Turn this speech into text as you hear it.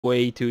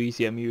way too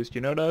easy amused,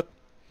 you know that?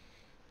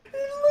 He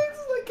looks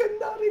like a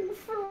nutting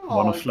frog.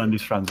 One of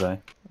Slendy's friends, eh?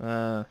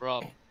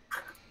 Rob,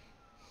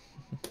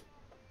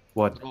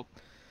 What?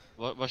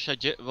 Rob, was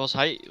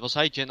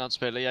hij Jin aan het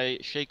spelen? Jij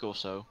Shake of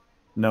zo?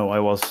 No, I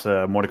was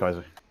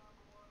Mordekaiser.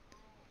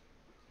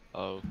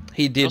 Oh.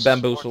 He did Was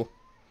bamboozle.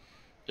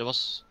 Jij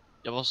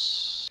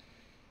was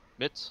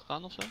mid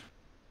gaan of zo?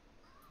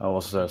 I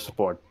was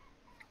support.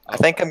 I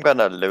think I'm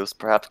gonna lose,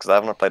 perhaps, because I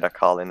haven't played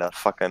Akali in a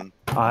fucking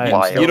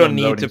while. You don't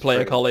need to play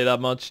Akali that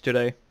much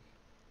today.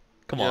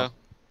 Come on.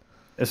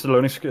 Is the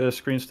loading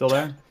screen still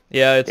there?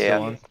 Yeah, it's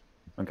still on.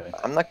 Okay.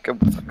 I'm not good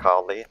with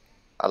Akali.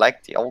 I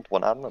like the old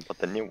one, I don't know about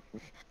the new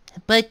one.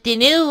 But the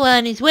new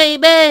one is way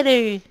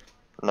better.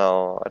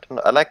 No, I don't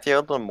know. I like the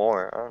old one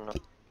more, I don't know.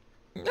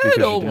 Because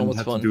the old you one didn't was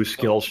have fun. to do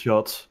skill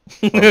shots.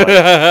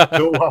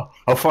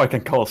 How far I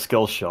can call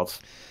skill shots?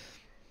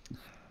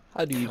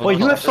 How do you Well,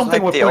 you have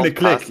something like with the point old and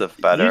click. passive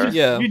better.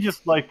 You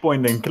just like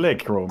point and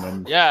click,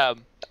 Roman. Yeah.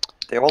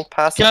 The old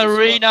passive.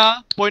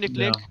 Karina, point and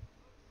click.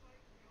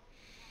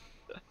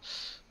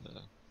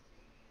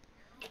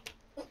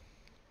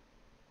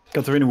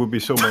 Katarina would be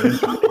so more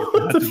interesting if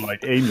you had to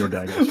like aim your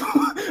daggers.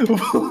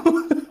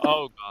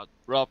 Oh god,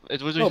 Rob,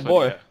 it would be funny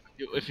boy.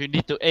 if you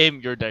need to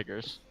aim your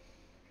daggers.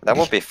 That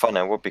would be fun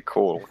and would be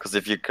cool, because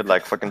if you could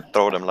like fucking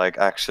throw them like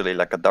actually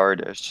like a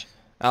dardish.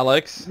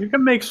 Alex, You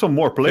can make some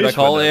more plays. should I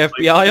call the with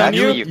it. FBI on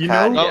you? Actually, you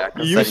can, know, yeah,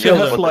 'cause you then used to can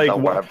have put it like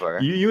on wherever.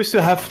 you used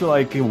to have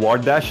like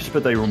ward dashes,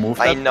 but they removed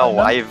that. I know,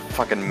 now. I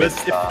fucking But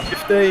missed that.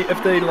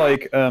 if they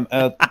like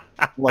add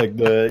like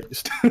the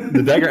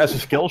dagger as a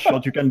skill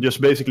shot, you can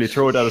just basically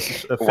throw it at a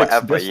fixed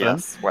Wherever,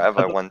 distance. yes, wherever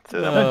I want to.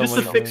 Oh Just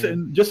my a fixed,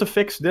 God. just a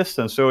fixed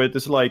distance, so it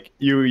is like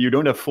you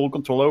don't have full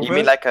control over You mean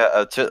it. like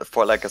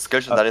for like a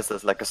skill shot that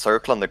is like a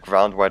circle on the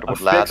ground where it A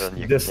would land fixed and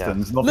you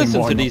distance, nothing Listen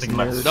more, to these nothing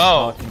less. nerds.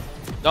 No. talking.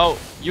 No,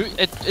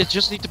 it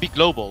just need to be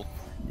global.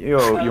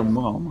 Yo, your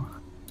mom.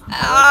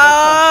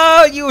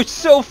 Ah, you're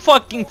so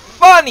fucking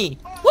funny!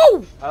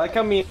 Woo! I like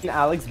how me and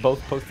Alex both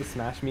post a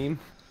Smash meme.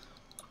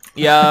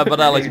 Yeah, but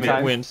Alex Every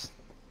time. wins.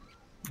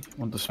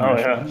 Want to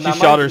smash? yeah. She Nah,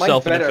 shot mine's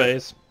herself in the better.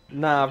 face.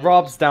 Nah,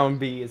 Rob's down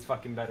B is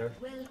fucking better.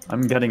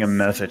 I'm getting a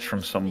message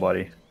from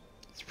somebody.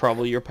 It's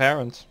probably your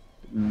parents.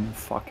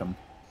 Fuck him.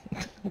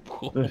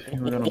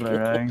 We're gonna play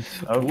ranked.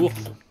 Oh.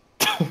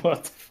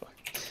 What the fuck?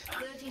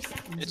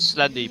 It's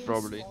Slendy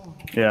probably.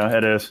 Yeah,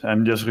 it is.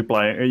 I'm just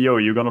replying. Yo,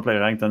 you gonna play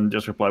ranked? And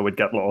just reply with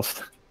get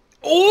lost.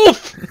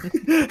 Oof!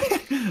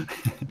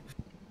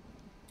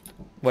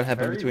 What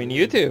happened between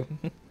you two?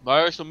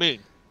 Why are you so mean?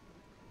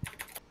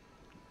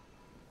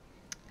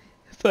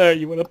 There,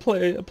 you wanna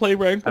play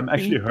ranked? I'm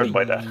actually hurt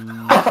by that.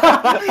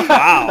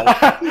 Wow.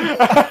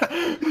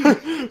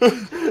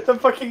 The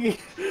fucking.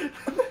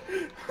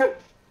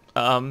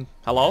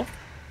 Hello?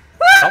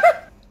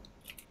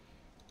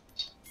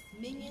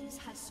 Minions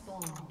have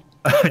spawned.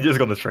 I'm just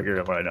gonna trigger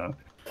him right now.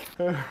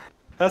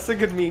 That's a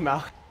good meme,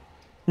 Alex.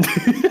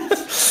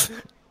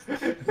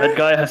 That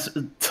guy has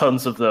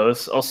tons of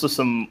those. Also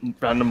some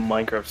random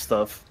Minecraft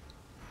stuff.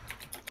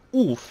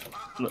 Oof.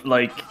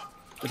 Like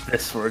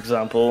this, for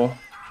example.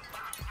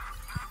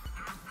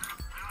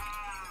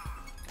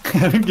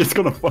 I'm just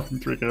gonna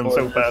fucking trigger him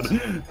so bad.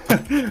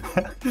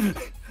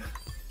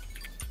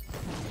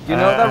 You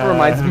know what that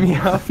reminds me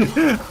of?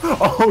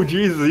 Oh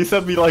Jesus, he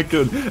sent me like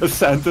a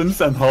sentence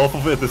and half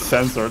of it is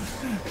censored.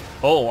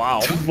 Oh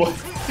wow. What?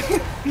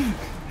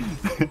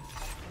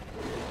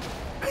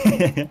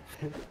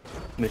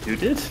 Wait, who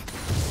did?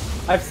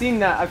 I've seen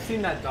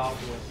that dog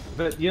one.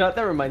 But you know what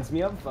that reminds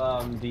me of?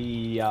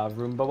 The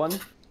Roomba one.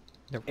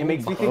 It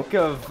makes me think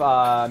of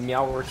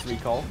Meowworks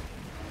Recall.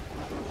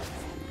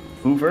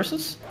 Who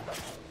versus?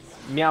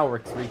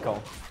 Meowworks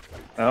Recall.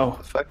 Oh,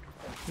 Fuck.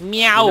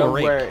 Meow. You know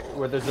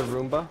where there's a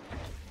Roomba?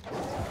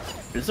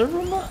 is there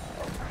Roomba?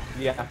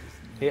 Yeah.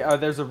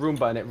 There's a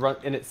Roomba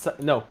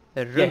and no.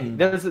 A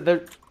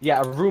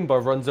Yeah, Roomba. a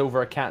Roomba runs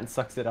over a cat and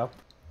sucks it up.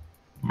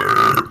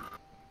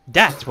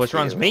 That's what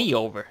runs me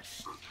over.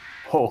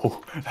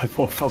 Oh, that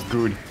one felt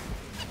good.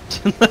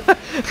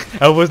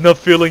 I was not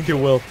feeling too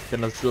well.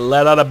 Then let's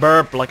let out a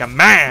burp like a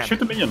man. Shoot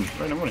the minion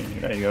right in the morning.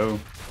 There you go.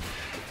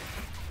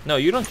 No,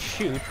 you don't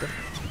shoot. The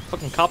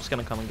fucking cop's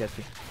gonna come and get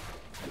you.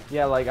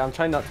 Yeah, like I'm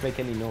trying not to make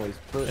any noise,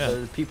 but Yeah.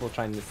 there's people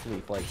trying to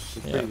sleep. Like, it's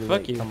Yeah, pretty fuck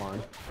late. you. Come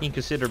on.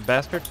 Inconsidered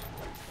bastard.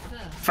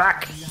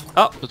 Fuck!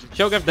 Oh,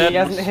 Cho'Gath dead. He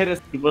hasn't hit us.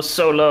 He was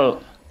so low.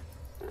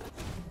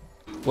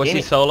 Was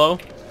he solo?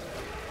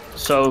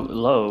 So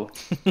low.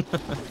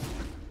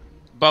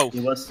 Both. He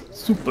was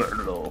super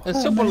low.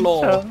 Super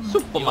low.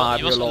 Super He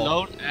Mario was low.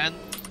 alone and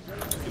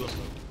he was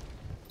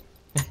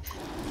low.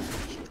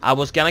 I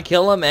was gonna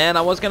kill him and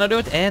I was gonna do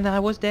it and I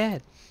was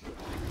dead.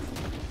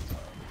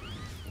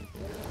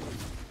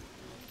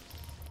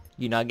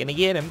 You're not gonna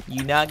get him.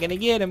 You're not gonna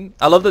get him.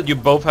 I love that you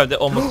both have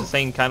almost the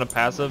same kind of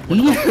passive. When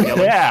it comes to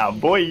killing. Yeah,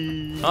 boy.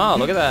 Oh,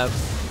 look at that.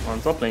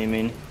 On top lane, you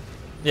mean?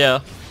 Yeah.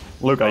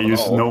 Look, I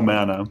use no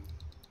mana.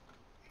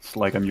 It's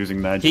like I'm using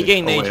magic. He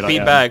gained Oh, wait, I HP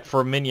am. back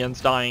for minions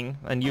dying,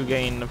 and you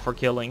gain for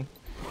killing.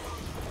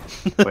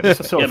 Wait, is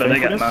it so Yeah, but they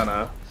thing for got this?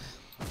 mana.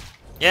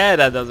 Yeah,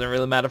 that doesn't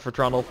really matter for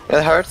Trundle.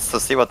 It hurts to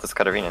see what this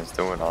Katarina is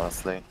doing,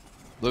 honestly.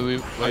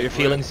 Are your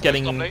feelings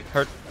getting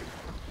hurt?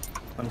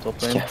 I'm top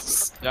lane.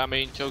 Yes. Yeah, I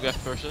mean, Cho'Gath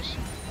versus.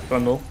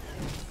 Bundle.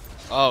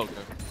 Oh, okay.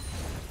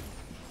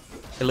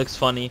 It looks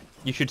funny.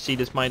 You should see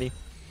this, Mighty.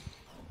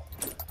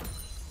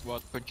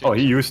 What, punching? Oh,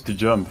 he used to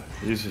jump.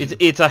 He's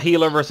It's a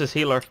healer versus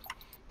healer.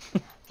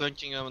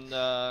 Punching on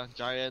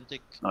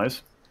gigantic.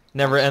 nice.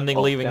 Never ending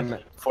Damn leaving.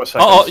 it. 4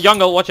 seconds. Oh,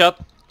 jungle, watch out.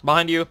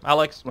 Behind you,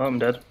 Alex. Well, I'm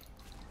dead.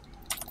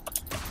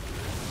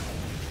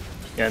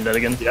 Yeah, I'm dead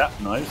again. Yeah,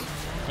 nice.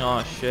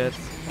 Oh shit.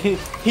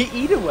 He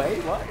eat away?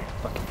 What?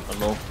 Fucking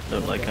bundle.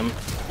 Don't like him.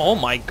 Oh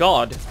my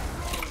god.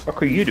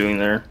 What are you doing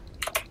there?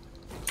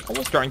 I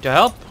was trying to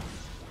help.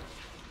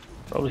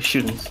 Probably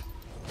shouldn't.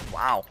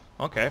 Wow.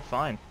 Okay,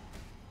 fine.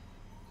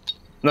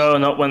 No,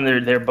 not when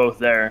they're both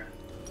there.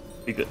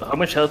 Because, how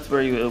much health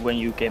were you when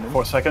you came in?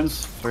 4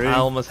 seconds. 3. I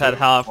almost had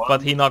half, one.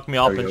 but he knocked me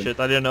off There we and go. shit.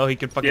 I didn't know he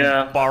could fucking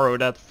Yeah. borrow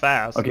that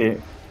fast. Okay.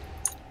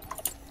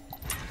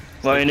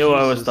 Well, I knew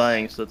I was Jesus.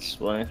 dying, so that's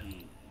why.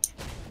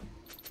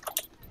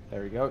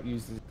 There we go.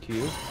 Use the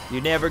Q.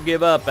 You never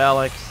give up,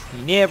 Alex.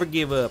 You never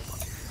give up.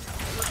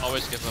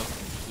 Always give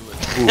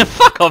up. Do it.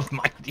 Fuck off,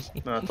 Mighty.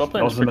 No, top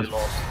lane is Also pretty not-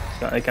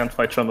 lost. I can't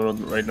fight Trundle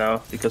right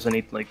now because I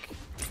need like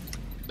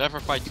Never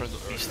fight Trundle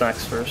 3 early.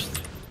 stacks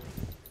first.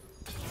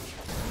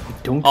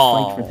 Don't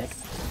Aw. fight for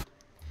next.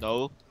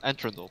 No, and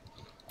Trundle.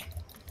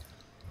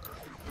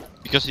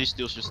 Because he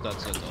steals your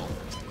stats at all.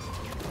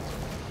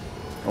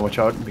 Oh, watch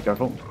out. Be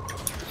careful.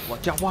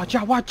 Watch out, watch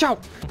out, watch out!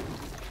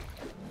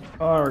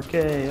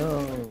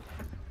 RKO.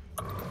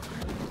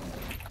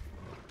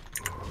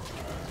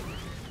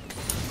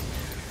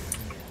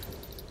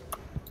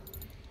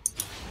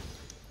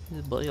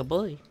 Boy, oh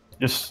boy.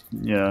 Just,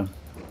 yeah.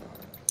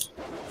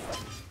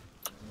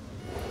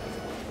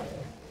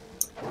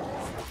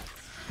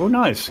 Oh,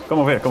 nice. Come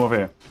over here, come over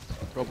here.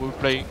 Rob,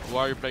 who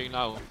are you playing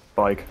now?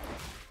 Bike.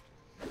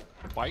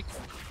 Pike?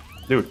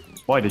 Dude,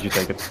 why did you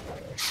take it?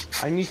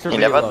 I need to He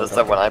never reload, does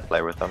that when I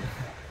play with him.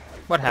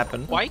 What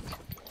happened? Pike?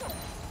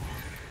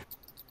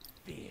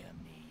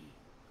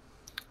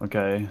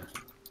 Okay.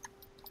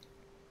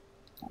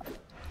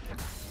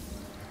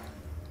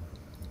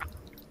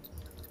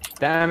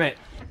 Damn it.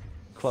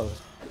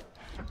 Close.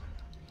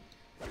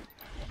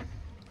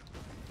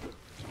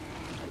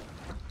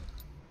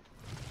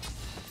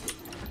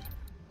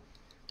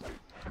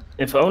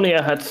 If only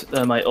I had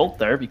my ult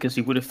there, because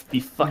he would have be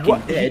fucking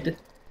What? dead.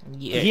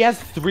 Yeah. He has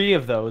 3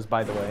 of those,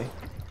 by the way.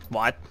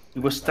 What? He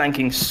was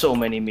tanking so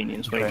many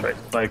minions when he Okay. tried to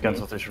I fight me.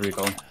 cancelled this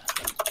recall. An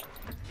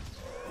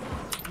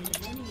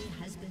enemy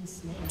has been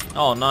slain.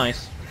 Oh,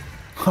 nice.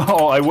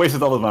 Oh, I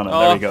wasted all the mana. There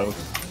Oh. we go.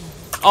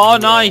 Oh,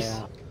 nice.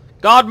 Yeah.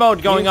 God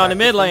mode going He's on in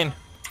mid practicing. lane.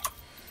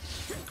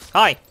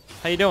 Hi.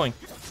 How you doing?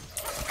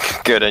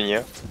 Good on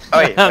you. Oh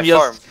wait, I'm my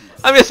farm.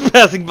 I'm just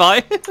passing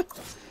by.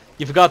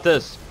 You forgot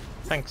this.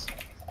 Thanks.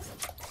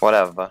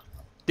 Whatever.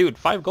 Dude,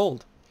 5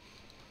 gold.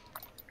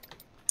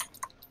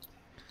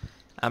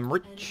 I'm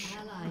rich.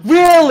 Ally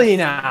Really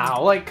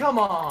now? Like, come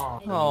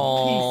on.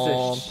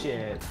 Oh. Piece of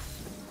shit.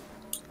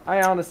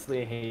 I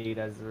honestly hate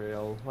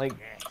Ezreal. Like,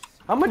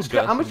 how much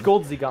doesn't?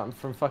 gold has he gotten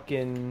from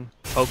fucking...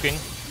 Poking.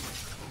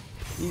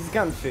 He's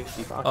gotten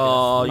 50. Okay,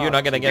 Oh, that's you're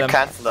not gonna You get him.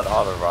 cancelled that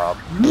auto, Rob.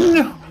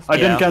 I Yeah.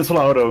 didn't cancel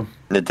auto.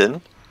 It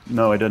didn't?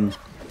 No, I didn't.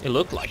 It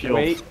looked like it. Shield.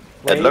 Wait,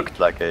 It looked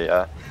like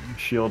a,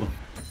 Shield.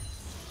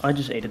 I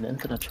just ate an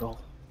internet troll.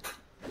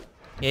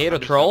 You ate a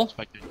troll?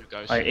 Expecting you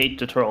guys. I ate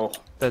the troll.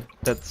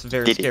 That's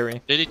very Did he?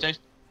 scary. Did he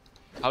taste?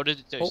 How did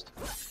it taste?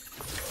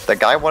 The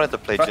guy wanted to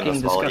play Jhin Fucking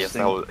as well. He, has the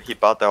disgusting. whole, he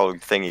bought the whole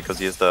thingy because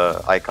he has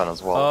the icon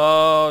as well.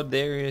 Oh,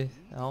 there is.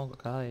 Oh,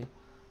 okay.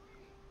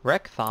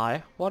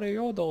 Rek'Thai, what are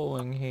you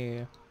doing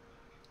here?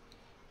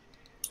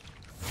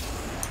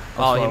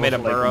 Oh, Also, he I made a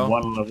was, like, burrow.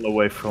 1 level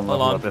away from Hold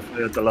level on. up. If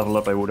I had the level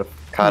up, I would have.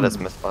 Card is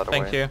missed, by the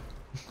Thank way. you.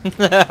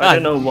 I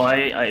don't know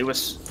why.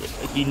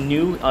 He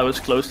knew I was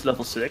close to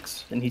level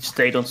 6, and he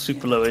stayed on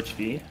super low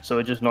HP, so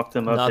I just knocked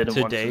him out. Not hit him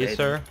once and today, ate him.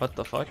 sir. What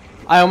the fuck?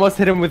 I almost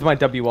hit him with my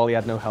W while he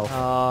had no health.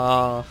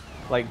 Like,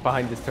 Like,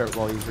 behind his turret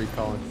while he was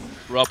recalling.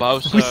 Rob,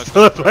 how's we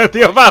still have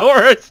plenty of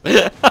hours.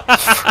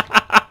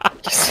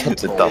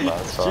 Such a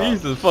dumbass. Rob.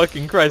 Jesus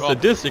fucking Christ, Rob.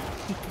 sadistic.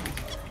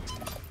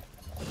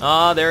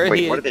 Ah, there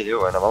Wait, he what are is. they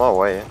doing? I'm on my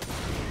way.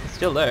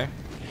 Still there.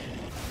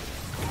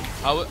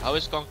 how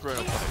is Conqueror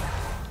not playing?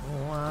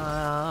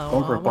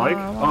 Conquer Pike?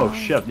 Oh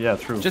shit, yeah,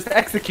 true. Just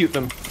execute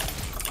them.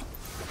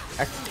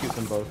 Execute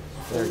them both.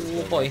 There you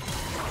Oh go. boy.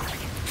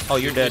 Oh,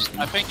 you're dead.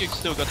 I think you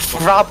still got the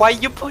Rob, why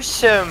you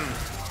push him?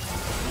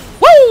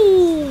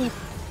 Woo!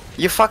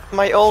 You fucked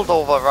my ult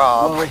over,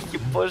 Rob. Why you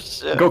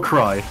push him? Go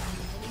cry.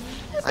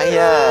 I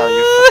am,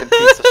 you fucking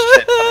piece of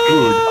shit.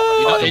 Dude.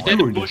 You know, he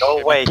didn't Dude. push. Go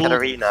he away, pulled-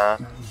 Katarina.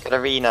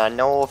 Katarina,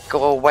 no,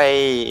 go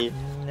away.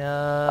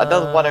 No. I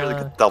don't want her to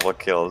get double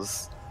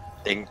kills.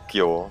 Thank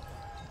you.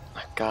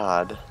 My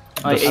god.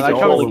 I Just ate like it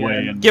how all it's away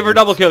again. and- Give her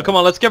double kill. Come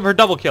on, let's give her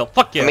double kill.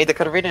 Fuck yeah. I mean, the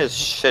Katarina is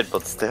shit,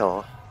 but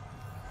still.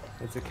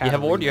 It's a You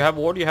have ward. cavalry. You have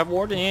ward. You have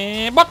ward.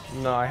 And but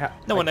No, I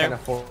No one can't there.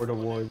 afford a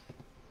ward.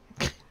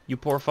 you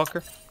poor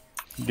fucker.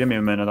 Give me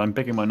a minute, I'm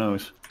picking my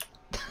nose.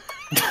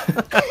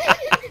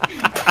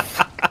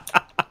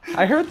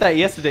 I heard that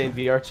yesterday in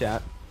VR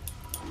chat.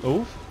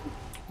 Oof.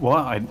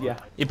 What? Yeah.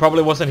 It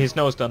probably wasn't his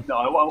nose then. No,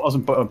 I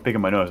wasn't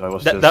picking my nose. I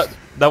was That just.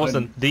 that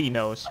wasn't the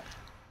nose.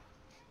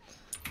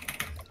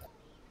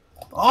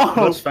 Oh!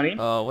 That's funny.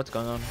 What's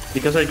going on?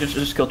 Because I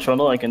just killed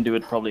Trundle, I can do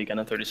it probably again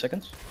in 30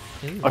 seconds.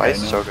 Why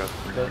is no. Shogun?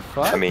 The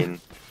fuck? I mean,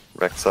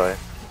 Rek'Sai.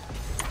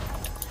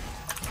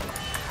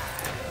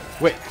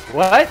 Wait,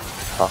 what?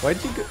 Huh?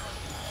 Why'd you go?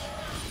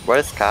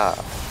 Where's Ka?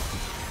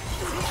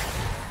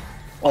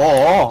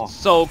 Oh!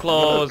 So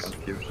close.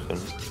 Confusion.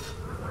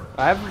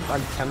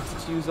 I'm tempted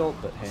to use ult,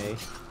 but hey,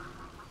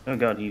 Oh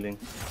god, healing.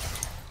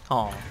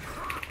 Oh.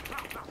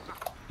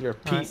 you're a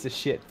piece of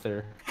shit,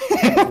 sir.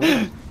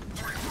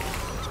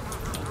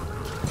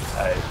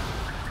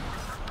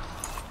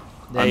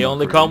 They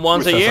only come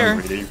once a year.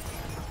 Greedy.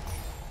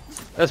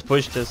 Let's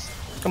push this.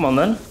 Come on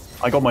then.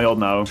 I got my ult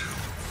now.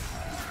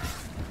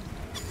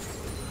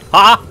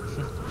 Ha!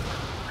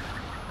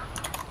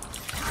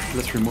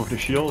 Let's remove the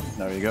shield.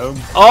 There you go.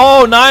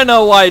 Oh, now I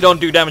know why I don't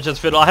do damage as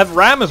Fiddle. I have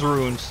Rammus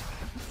runes.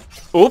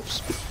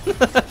 Oops.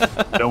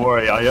 Don't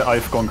worry, I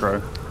have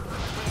Conqueror.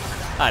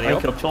 I Adio.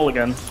 killed Troll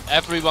again.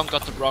 Everyone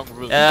got the wrong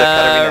room.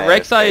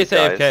 Rek'Sai is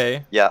guys.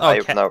 AFK. Yeah, Oh, I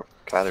okay. no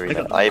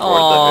Katarina. I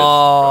boarded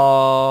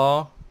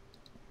Oh.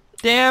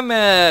 Damn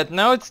it!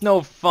 Now it's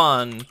no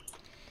fun.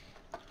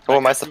 Who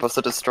am I supposed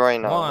to destroy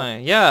now? Why?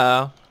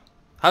 Yeah.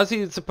 How's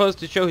he supposed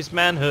to show his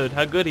manhood?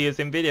 How good he is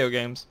in video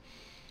games?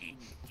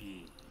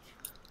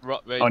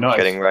 Wait, Oh no,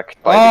 Getting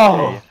wrecked by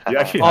Oh! the you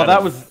actually Oh, had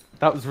that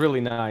it. was really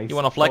nice. You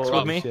wanna flex Oh,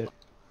 with me? shit.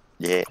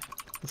 Yeah.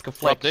 Let's go Rob,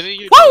 flex. didn't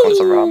you Want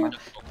some ramen?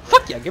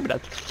 Fuck yeah, give me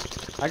that.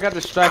 I got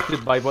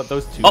distracted by what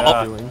those two Uh-oh.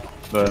 are doing.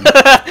 But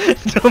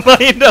Don't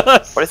mind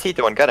us. What is he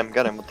doing? Get him,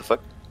 what the fuck?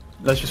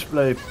 let's just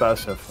play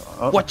passive.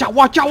 Oh. Watch out,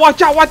 watch out,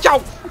 watch out, watch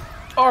out!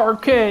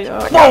 Okay.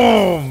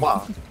 Boom!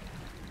 Wow.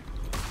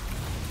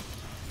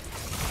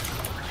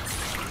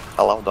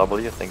 Hello,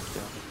 W, thank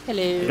you.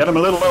 Hello. Get him a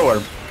little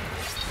lower.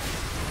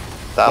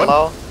 That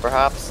low,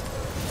 perhaps?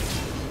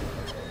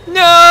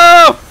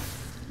 No!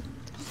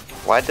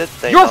 Why did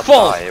they Your not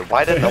fault! die?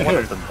 Why did no one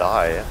of them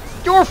die?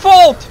 Your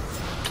fault!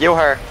 Kill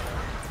her!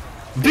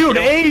 Dude,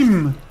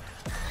 aim!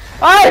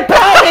 I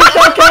panicked,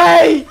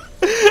 okay?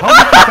 How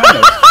did you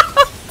panic?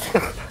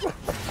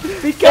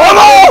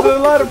 Because there's a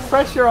lot of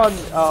pressure on.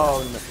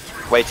 Oh no.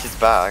 Wait, she's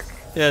back.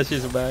 Yeah,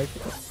 she's back.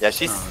 Yeah,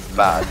 she's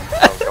bad.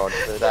 I'm going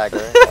to the dagger.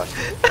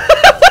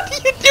 What are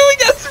you doing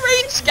as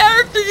range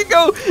character? You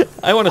go.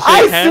 I want to shake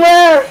I hands.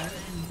 swear!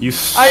 You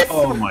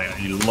oh my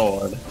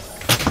lord.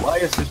 Why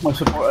is this my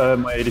support,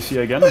 my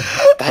ADC again?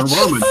 And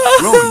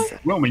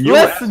Roman, you were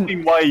Listen.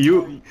 asking why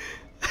you...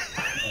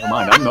 Never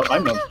mind, I'm not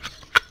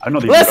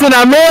even... Listen,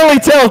 I'm really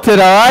tilted,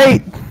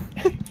 alright?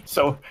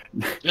 So,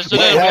 Just my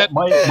a little head,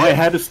 bit. my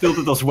head is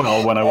tilted as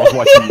well when I was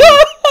watching you.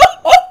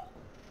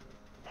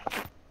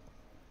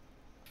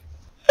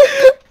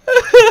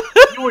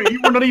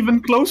 You were not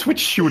even close with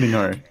shooting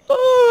her.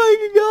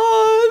 Oh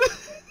my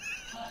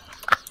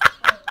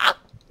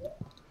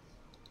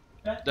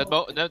god.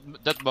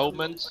 That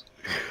moment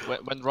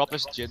when Rob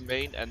is Jin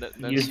main and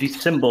then Use the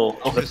symbol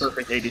of the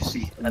perfect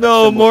ADC. And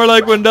No, symbol- more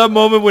like when that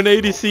moment when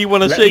ADC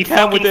wanna Let shake me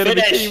hand with the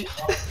fucking enemy finish.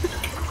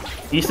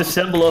 team. He's the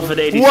symbol of an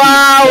ADC.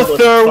 Wow, Symbol of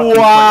sir,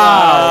 fucking-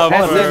 wow!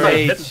 Wow,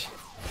 SMH.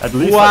 At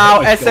least Wow,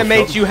 I got my skill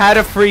SMH, shot. you had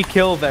a free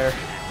kill there.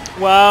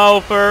 Wow,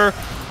 Fur.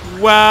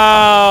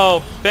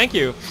 Wow. Thank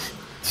you.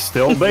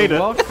 Still baited.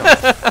 Welcome.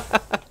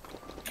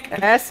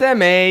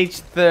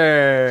 SMH,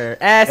 sir.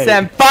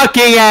 SM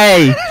fucking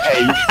A!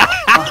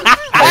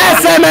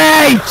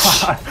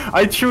 SMH!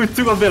 I threw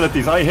 2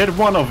 abilities. I hit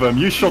one of them.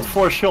 You shot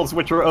 4 shots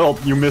with your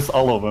ult. You missed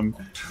all of them.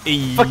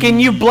 Fucking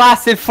you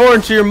blasted 4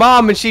 into your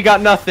mom and she got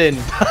nothing.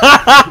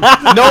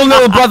 No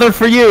little brother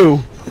for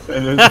you.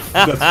 And that's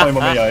fine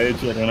with me. I hate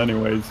children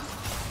anyways.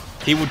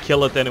 He would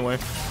kill it anyway.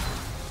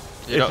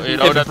 you know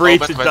if that Breach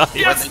moment dies.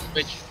 when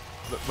they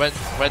switch,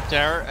 when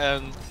Terra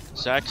and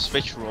Zac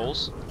switch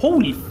roles.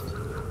 Holy.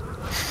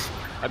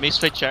 I mean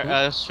switch I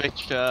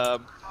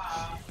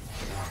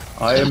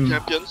am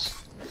champions.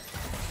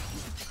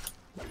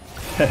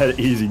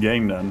 easy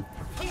game then.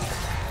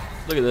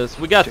 Look at this.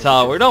 We got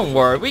tower. Don't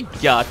worry. We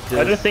got I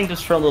don't this. think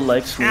this Trundle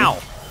likes me. Ow.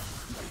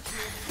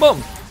 Boom.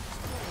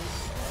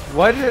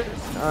 What did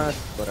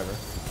whatever.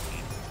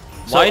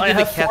 So Why I did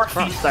the have cat 4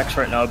 cry? feed stacks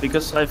right now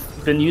because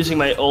I've been using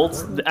my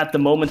ult at the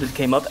moment it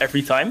came up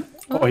every time.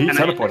 Oh, he And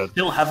I teleported.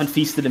 still haven't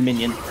feasted a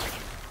minion.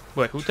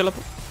 Wait, who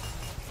teleported?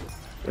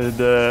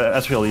 The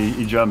Ezreal,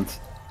 he jumped.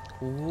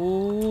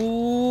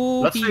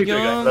 Ooh, Let's he take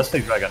dragon. gone. Let's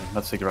take dragon.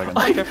 Let's take dragon.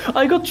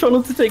 I got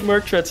Trundle to take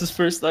Merc Threats as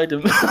first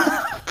item.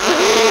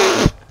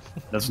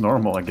 That's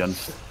normal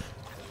against.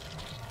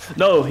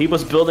 No, he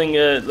was building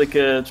like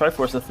a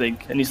Triforce, I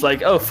think, and he's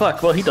like, oh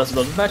fuck, well he does a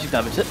lot of magic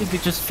damage. Let me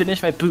just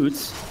finish my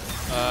boots.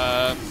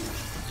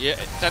 Yeah,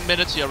 10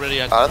 minutes he already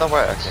had. I don't know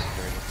where. Okay.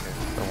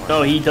 Don't worry.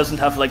 No, he doesn't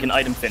have like an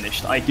item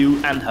finished. I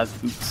do and have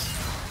boots.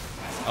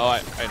 Oh,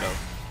 I know,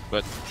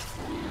 but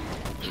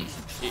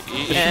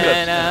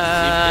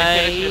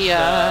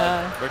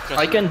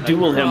I can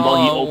duel him while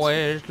he ults.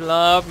 Always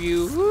love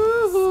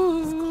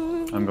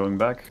you. I'm going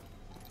back.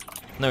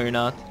 No, you're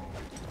not.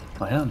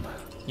 I am.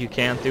 You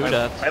can't do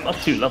that. I'm up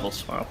 2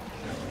 levels now.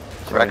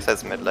 Rex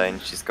has mid lane,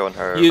 she's going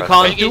her. You red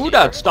can't lane. do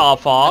that, Star I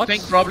Fox.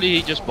 think probably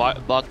he just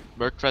bought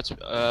Merc Threats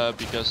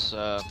because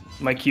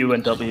My Q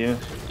and W.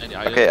 any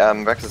item.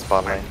 Okay, Rex is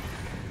bot lane.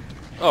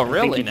 Oh, I think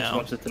really he just now?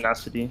 wants the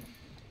tenacity.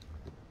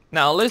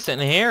 Now listen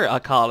here,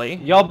 Akali.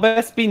 Y'all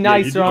best be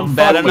nicer you on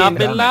Better fucking. not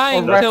be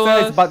lying to Rexa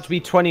is us. about to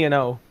be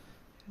 20-0.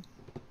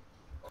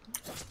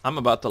 I'm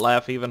about to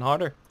laugh even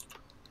harder.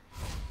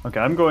 Okay,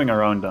 I'm going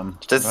around them.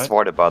 This right? is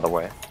warded, by the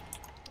way.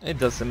 It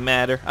doesn't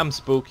matter. I'm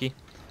spooky.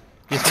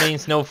 This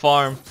means no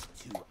farm.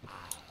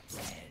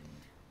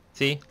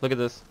 See? Look at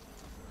this.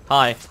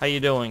 Hi, how you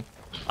doing?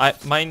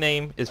 My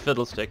name is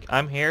Fiddlestick.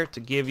 I'm here to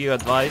give you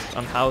advice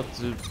on how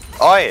to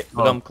Oi!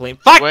 become clean.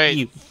 Fuck Wait.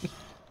 you!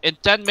 In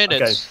 10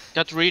 minutes,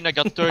 Katarina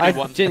got I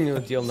 31,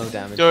 genuinely deal no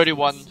damage.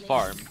 31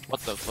 farm.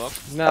 What the fuck?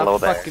 No, Hello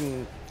there.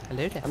 fucking.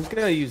 Hello there. I'm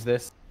gonna use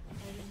this.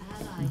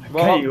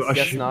 Well,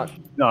 guess not.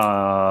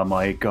 Oh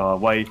my god,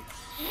 why?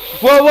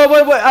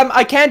 Whoa!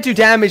 I can't do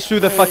damage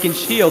through the fucking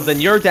shield, then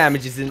your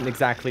damage isn't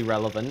exactly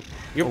relevant.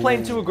 You're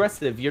playing too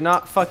aggressive. You're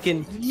not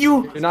fucking.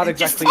 You're not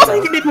exactly. Just a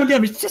tiny bit more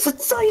damage, just a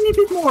tiny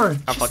bit more.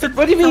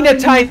 What do you mean a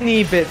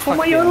tiny bit? For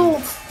my fucking-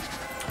 ult.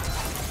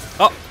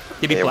 Oh,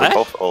 did he Yeah, we flash?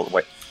 both ult.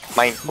 Wait,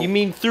 mine. You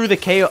mean through the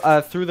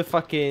chaos? Through the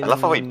fucking. I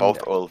love how we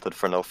both ulted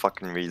for no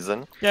fucking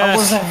reason. I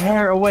was a Yes.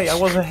 hair away. I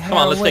was a hair Come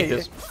on, let's away. take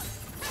this.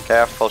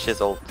 Careful, she's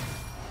ult.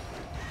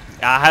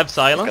 I have Gonna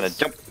silence.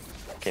 jump.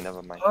 Okay,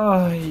 never mind.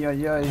 Ay,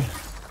 ay, ay.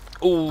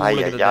 Ooh, Ay,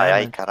 look at the ay,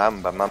 ay, damage.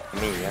 caramba, mamma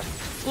mia.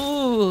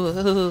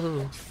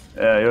 Ooh.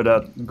 Yeah, you're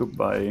dead.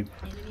 Goodbye.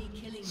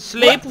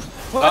 Sleep. Now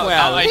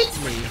Well, I-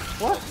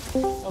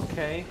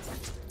 Okay.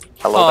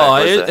 Hello oh,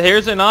 there, here's, who's it?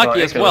 here's Inaki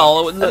as Echo.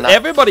 well. Ano-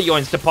 Everybody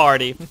joins the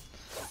party.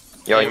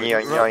 Yoin,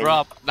 yoin, yoin.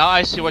 Rob, now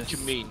I see what you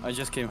mean. I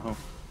just came home.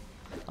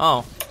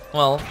 Oh,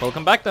 well,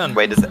 welcome back then.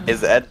 Wait,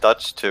 is Ed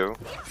Dutch too?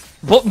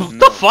 What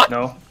the fuck?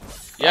 No.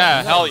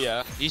 Yeah, hell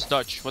yeah. He's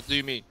Dutch. What do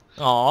you mean?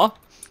 Aw,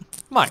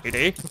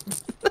 mighty.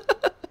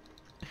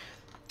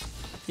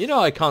 You know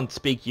I can't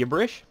speak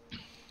gibberish.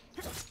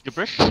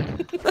 Gibberish? Because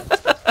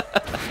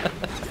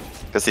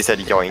he said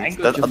yoink.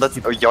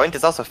 Yoink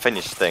is also a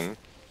Finnish thing.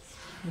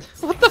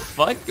 What the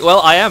fuck? Well,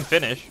 I am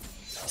Finnish.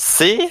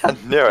 See? I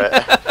knew it.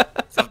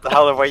 It's the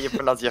hell the way you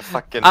pronounce your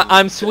fucking...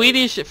 I'm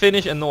Swedish,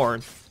 Finnish, and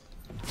Norn.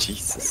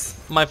 Jesus.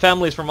 My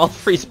family's from all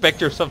 3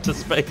 specters of the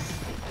space.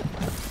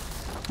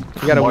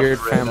 You got a Mark weird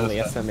Ray family,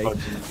 has SMH.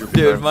 fucking-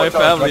 Dude, my Watch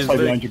out, family's Rex right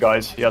big. behind you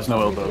guys. He has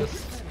no elbow.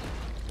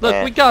 Look,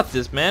 Yeah. we got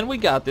this, man. We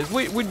got this.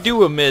 We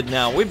do a mid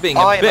now. We're being a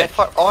Oi, my bitch.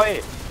 fuck,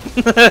 oi!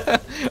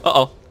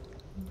 Uh-oh.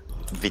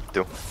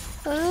 Vittu.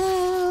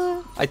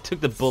 I took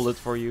the bullet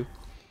for you.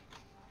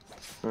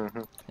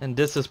 Mhm. And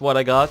this is what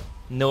I got.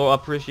 No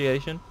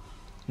appreciation.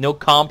 No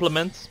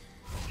compliments.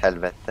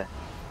 Helvete.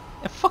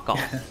 Yeah, fuck off.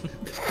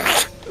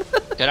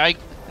 Can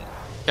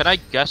I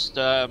guess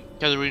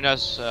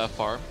Katarina's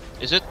farm?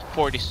 Is it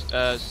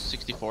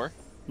 64?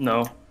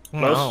 No.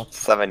 No.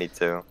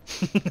 72.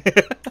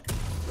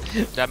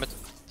 Damn it.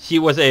 She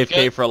was AFK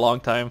Okay. for a long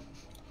time.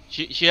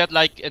 She had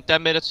like in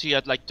 10 minutes she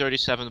had like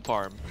 37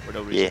 farm for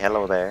no reason. Yeah,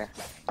 hello there.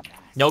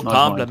 No Not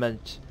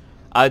compliments.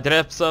 I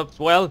dress up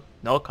well.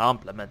 No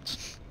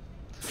compliments.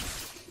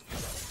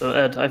 So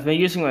Ed, I've been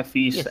using my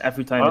feast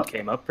every time Oh. it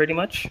came up, pretty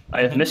much.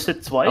 I have missed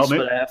it twice, Help me.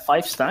 but I have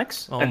 5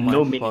 stacks Oh and my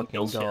no minion fucking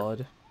kills yet.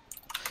 god.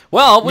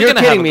 Well, we're You're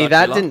gonna have kidding a me. Dutch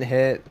That lot. didn't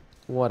hit.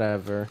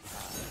 Whatever.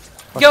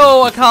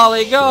 Go,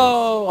 Akali,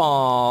 go!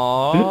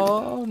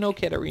 Aww, no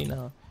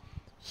Katarina.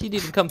 She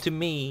didn't come to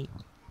me.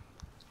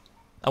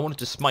 I wanted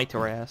to smite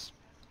her ass.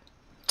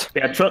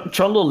 Yeah,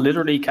 Trundle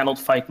literally cannot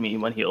fight me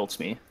when he ults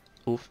me.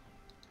 Oof.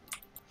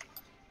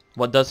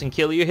 What doesn't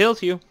kill you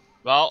heals you.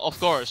 Well, of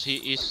course,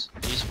 he's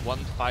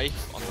 1-5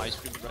 on my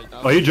screen right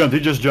now. Oh, he jumped. He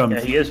just jumped.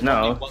 Yeah, he is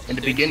now. Only In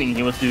the 1-6. beginning,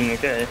 he was doing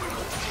okay.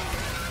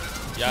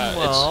 Yeah,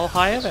 Well,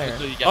 hi it's there.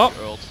 until you get Oh.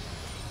 your ult.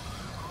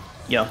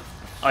 Yeah.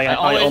 I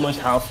always- almost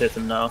half hit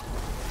him now.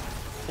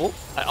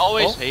 I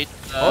always Oh. hate.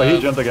 Oh, he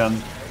jumped again.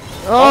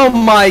 Oh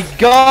my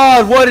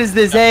god, what is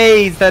this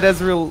haze that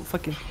Ezreal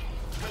fucking...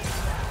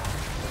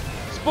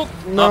 Spook.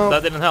 No, No.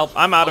 that didn't help.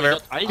 I'm out of here.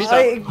 I- Peace out.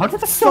 I How did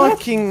that still hit?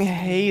 fucking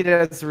hate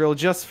Ezreal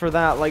just for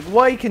that. Like,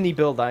 why can he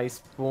build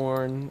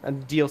Iceborne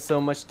and deal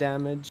so much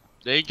damage?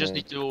 They just Yeah.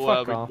 need to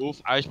Fuck off.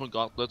 remove Iceborne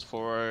Gauntlet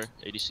for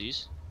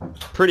ADCs.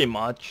 Pretty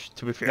much,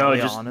 to be No,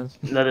 fairly just honest.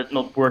 let it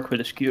not work with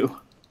his Q.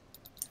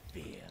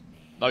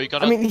 No, you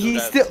cannot I mean, do he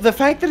that. still... The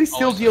fact that he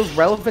still Oh. deals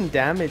relevant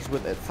damage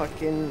with it,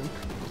 fucking...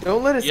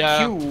 Don't let his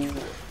Yeah. Q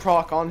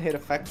proc on hit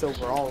effects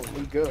overall.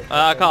 Be good.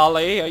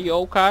 Akali, are you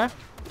okay?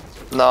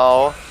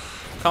 No,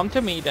 Come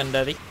to me then,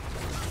 daddy.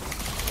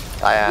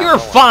 I am. You're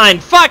fine.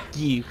 Fuck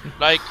you.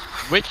 Like,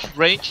 which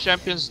range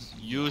champions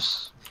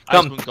use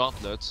Come. Iceborne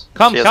Gauntlets?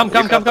 Come, Yes, come, you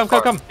come, can come, have the come,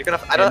 come, farm. come. You can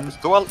have. I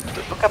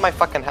don't. Look at my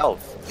fucking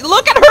health.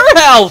 Look at her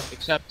your health!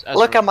 Except as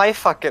Look at my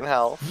fucking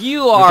health.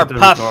 You are at the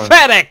retard.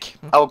 pathetic!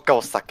 Oh,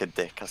 go suck a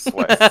dick, I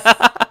swear.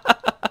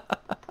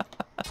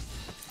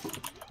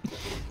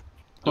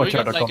 Do we Watch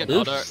get out, like I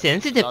another,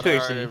 sensitive another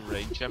person.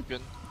 raid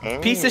champion?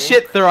 Piece of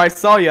shit, Thur. I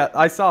saw ya.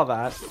 I saw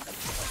that. The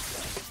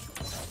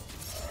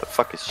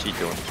fuck is she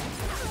doing?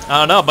 I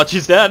don't know, but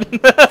she's dead.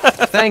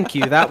 Thank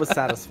you. That was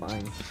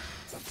satisfying.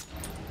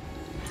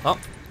 Oh,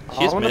 I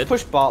she's want to mid.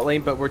 push bot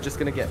lane, but we're just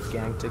gonna get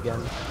ganked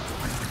again.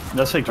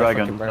 Let's take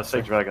dragon. fucking Let's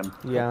take dragon.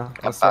 Yeah, Come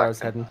that's where I back, was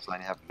heading. so I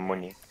have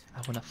money.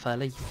 I wanna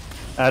follow you.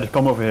 Ed,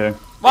 come over here. We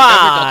never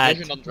got What?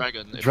 vision on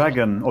dragon. if you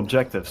Dragon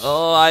objectives.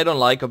 Oh, I don't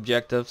like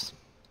objectives.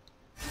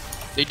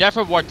 want- They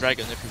never wore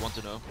dragon if you want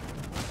to know.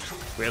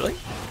 Really?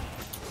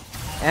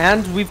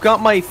 And we've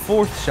got my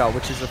 4th shot,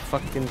 which is a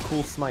fucking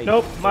cool smite.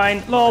 Nope,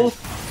 mine. Lol.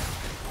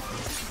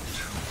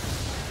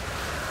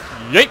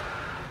 Yeet!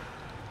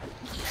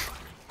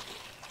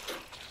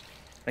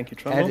 Thank you,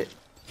 Trumbo. Ed,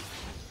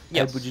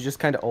 Yes. would you just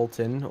kind of ult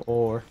in,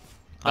 or?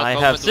 That I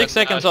have moment 6 when,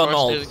 seconds on First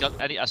ult. didn't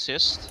got any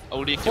assist,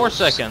 only 4 kills.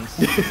 seconds.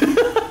 Yeah.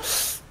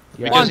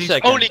 Because 1 he's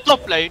second. only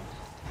top lane,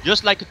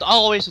 just like it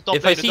always the top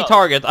If lane. I is see up.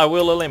 target, I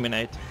will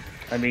eliminate.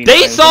 I mean,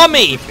 They I'm saw going to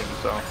me! push him,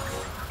 so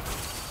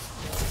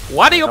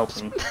Why do you? help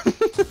him.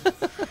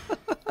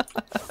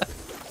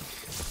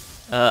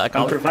 I I'm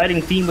can't.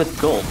 providing team with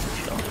gold.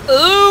 So.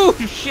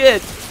 Ooh,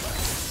 shit!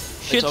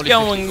 Shit's only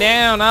going 50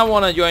 down. I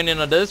wanna join in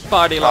on this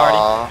party, Lardy.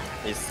 Aw,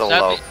 he's so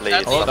Sadly- low, please.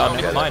 sadly, Hold on, don't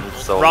never get mind. him.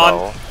 He's so Run,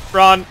 low.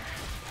 run.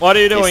 What are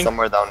you He's doing?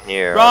 somewhere down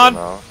here. Run. I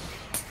don't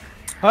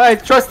know. I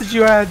trusted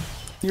you, Ed.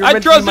 You were I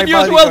meant to be my trusted you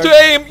as well to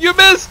bodyguard. aim. You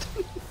missed.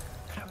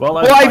 Well,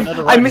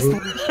 Well, I missed-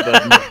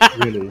 But not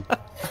really.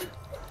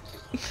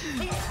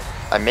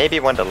 I maybe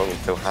went a little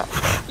too high.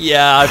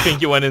 Yeah, I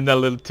think you went in a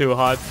little too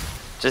hot.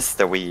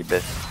 Just a wee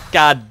bit.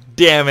 God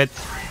damn it.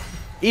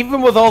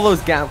 Even with all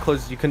those gap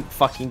closes, you couldn't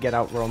fucking get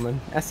out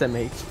Roman.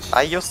 SMH.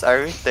 I used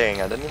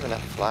everything. I didn't even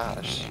have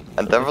flash.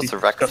 And there was a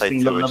Rek'Sai Disgusting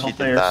too, low-level which he did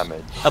players.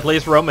 damage. At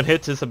least Roman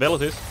hits his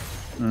abilities.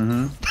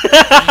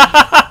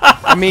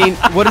 I mean,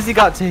 what has he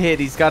got to hit?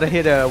 He's got to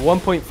hit a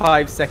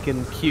 1.5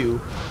 second Q,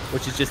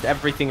 which is just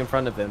everything in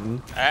front of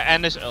him.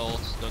 And his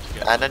ult, don't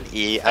forget. And an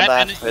E, and And I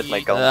an have to hit my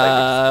E. gun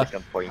like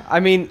second point. I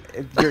mean,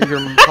 you're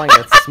playing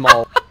it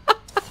small.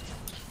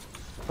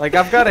 Like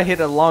I've got to hit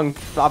a long.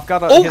 I've got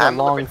to hit a I'm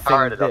a long bit thing.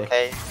 retarded,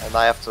 okay? And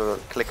I have to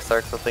click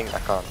circle thing. I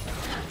can't.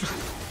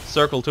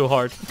 Circle too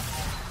hard.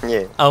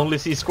 Yeah. I only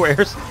see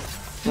squares.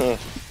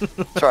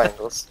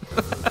 Triangles.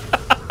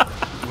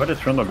 Where did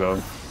Trundle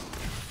go?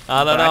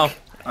 I don't know.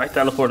 I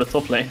teleported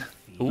top lane.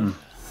 Ooh, He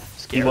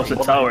scary. was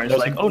at tower and he's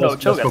like, oh no,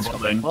 let's go Cho'Gath's bot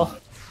coming. lane. Well,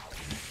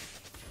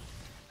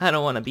 I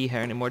don't want to be here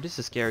anymore. This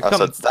is scary. Oh, so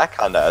Come, it's that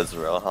kind of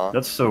Ezreal, huh?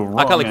 That's so wrong.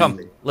 Akali, come.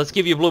 Andy. Let's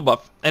give you blue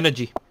buff.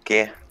 Energy.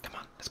 Okay. Come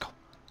on, let's go.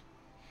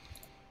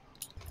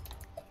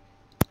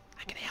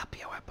 I can help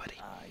you out, buddy.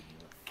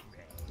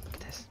 Look at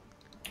this.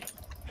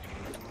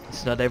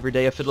 It's not every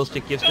day a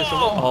fiddlestick gives this away.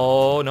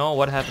 Oh no,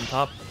 what happened,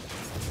 top?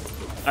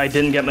 I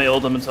didn't get my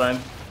ultim in time.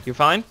 You're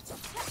fine?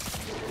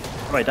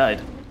 Oh, I died.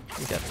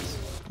 You got this.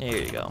 There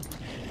you go.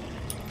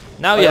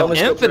 Now you have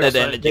almost got infinite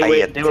They, energy. I were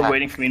attack.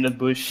 waiting for me in the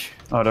bush.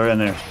 Oh, they're in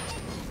there.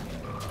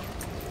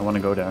 I want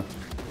to go there.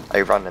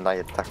 I run and I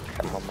attack.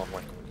 I'm on my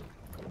way.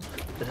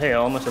 But hey, I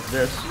almost have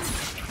this.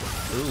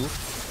 Ooh.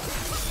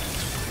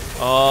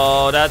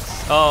 Oh,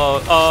 that's...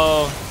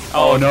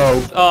 Oh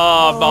no.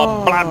 Oh,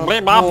 blah, blah,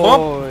 blah, blah.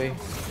 Boy.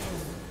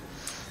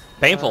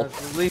 Painful.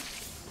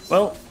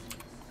 Well,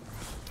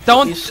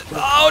 Don't... he's-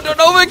 Oh, don't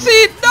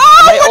overexceed!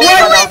 My No! ult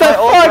ran out, my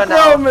ult fuck, ran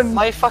out. Roman?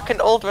 My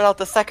fucking ult ran out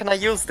the second I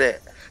used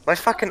it. My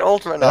fucking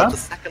ult ran Huh? out the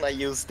second I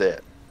used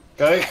it.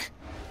 Okay.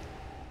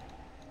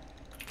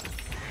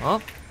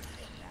 Well,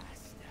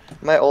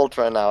 My ult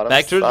ran out. I'm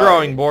back to the sorry.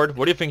 drawing board.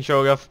 What do you think,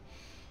 Shoguff?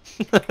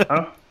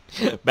 huh?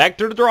 Back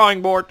to the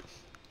drawing board.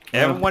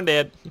 Everyone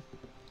dead.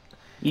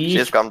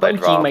 She's gunblade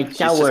wrong. She's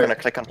just gonna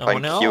click on Oh,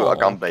 point no. Q or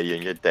gunblade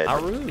and you're dead. How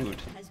rude.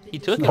 He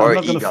took it. Or I'm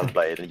not E gonna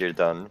gunblade and you're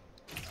done.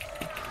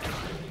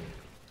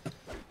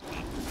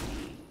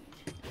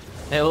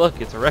 Hey,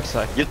 look, it's a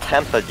Rek'Sai. You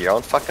tempted your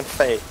own fucking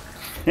fate.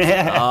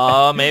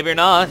 Oh, maybe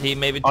not. He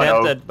may be Oh, no.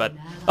 tempted, but...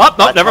 Oh,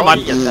 no, never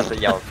mind. You tempted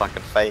your own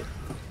fucking fate.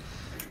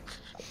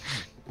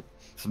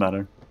 Doesn't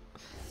matter.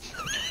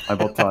 I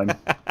bought time.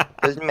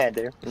 Doesn't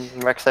matter.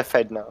 Rek'Sai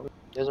fade now.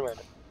 Doesn't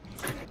matter.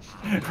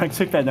 I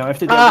took that now.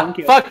 After Ah,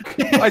 fuck!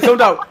 I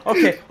zoned out.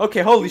 Okay,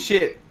 okay, holy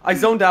shit. I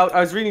zoned out.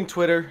 I was reading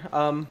Twitter.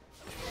 Damn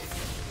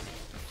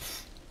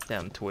I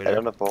don't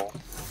Twitter. know, ball.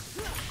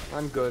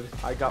 I'm good.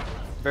 I got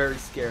very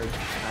scared,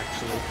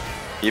 actually.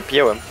 You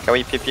pew him. Can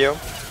we pew pew?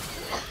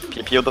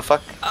 Pew pew the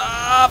fuck?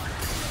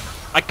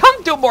 I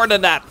can't do more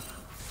than that.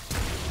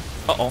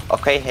 Uh-oh.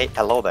 Okay, hey,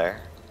 hello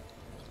there.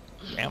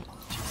 Damn.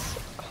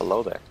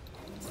 Hello there.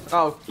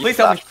 Oh, You please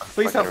help me. flash,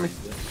 Please help me.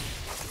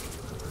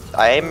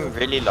 I'm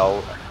really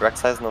low.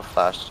 Rex has no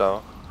flash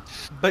though.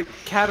 But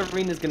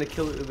Katarina's gonna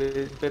kill it.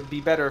 It'd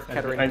be better if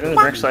Katarina. I don't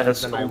kills think Rek'Sai me,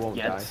 has then I ult won't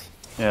yet. die.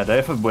 Yeah, they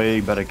have a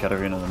way better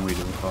Katarina than we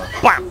do.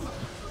 Bam!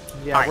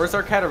 Yeah, where's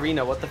our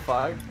Katarina? What the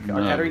fuck? Our No.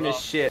 Katarina's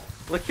shit.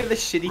 Look at the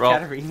shitty Bro.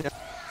 Katarina.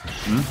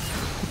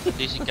 At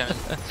least he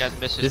can't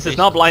miss his This is basic-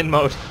 not blind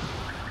mode.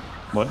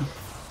 What?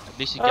 At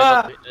least he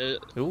cannot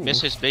Ooh.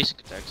 miss his basic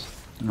attacks.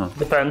 No.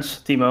 Depends,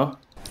 Timo.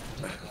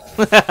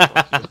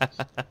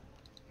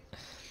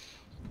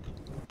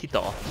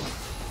 Tito.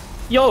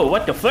 Yo,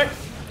 what the fuck?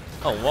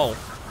 Oh, whoa.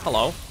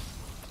 Hello.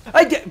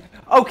 I get.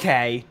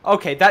 Okay.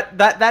 Okay.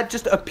 That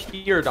just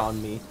appeared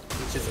on me,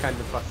 which is kind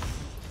of fun.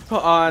 Oh,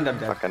 and I'm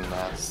dead. Fucking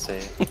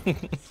nasty.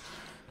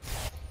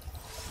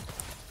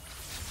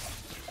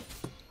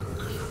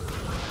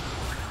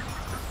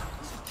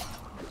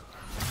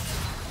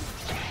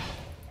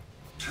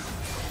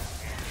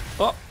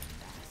 Oh.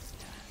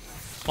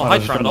 Oh, hi,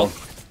 there's a Trundle.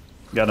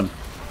 Get him.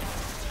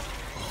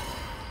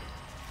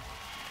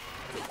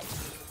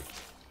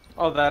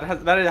 Oh, that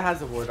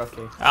has a ward.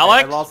 Okay.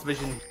 Alex? I lost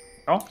vision.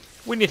 Oh,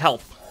 We need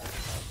help.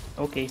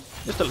 okay.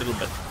 Just a little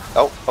bit.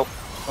 Oh, oh.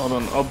 Hold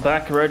on, I'll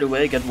back right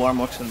away, get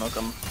Warmox and I'll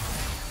come.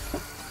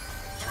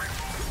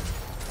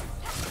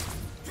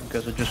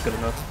 Because it's just good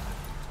enough.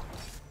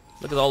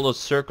 Look at all those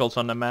circles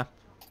on the map.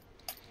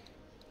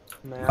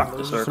 Man, Fuck the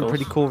those are some circles.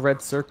 pretty cool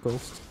red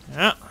circles.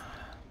 Yeah.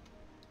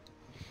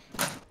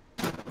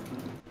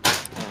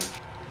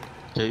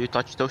 Do you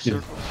touch those Yeah.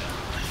 circles?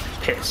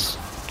 Piss.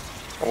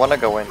 I wanna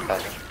go in,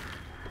 guys.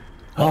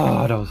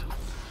 Oh, that was...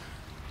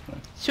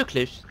 So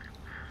close.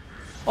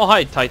 Oh,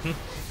 hi, Titan.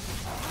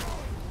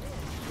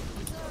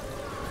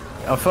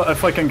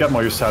 If I can get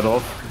my set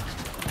off.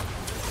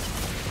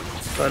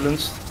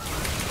 Silenced.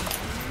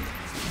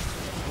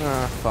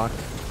 Ah, fuck.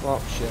 Well,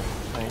 shit.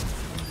 Oh.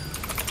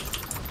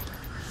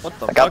 What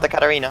the I got fuck? the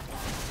Katarina.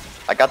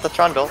 I got the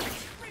Trundle.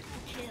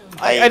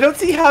 I don't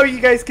see how you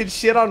guys could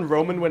shit on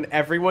Roman when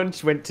everyone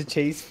went to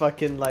chase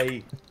fucking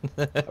like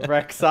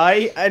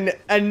Rek'Sai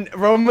and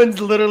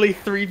Roman's literally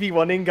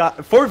 3v1ing got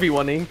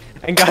 4v1ing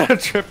and got a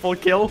triple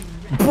kill.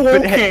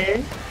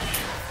 Okay.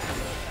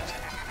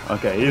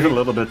 Okay, he's a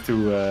little bit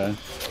too...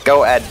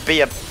 Go Ed,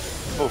 be a...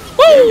 Oof.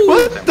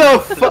 What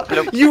the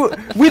fuck? You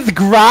with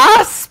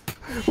grasp?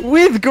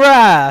 With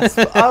grasp?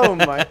 Oh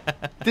my!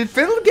 Did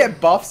Fiddle get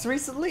buffs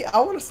recently? I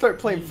want to start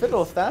playing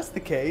Fiddle if that's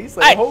the case.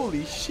 Like Hey.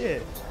 holy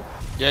shit!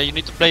 Yeah, you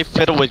need to play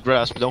Fiddle with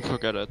Grasp, don't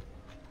forget it.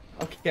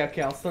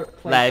 Okay, I'll start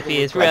playing. Life Fiddle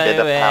is with I did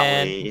a ruined.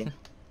 pally.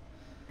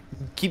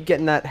 Keep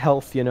getting that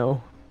health, you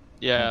know.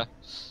 Yeah.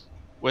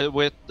 With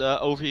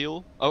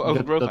overheal. Oh,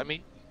 overgrowth, I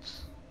mean.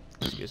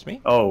 Excuse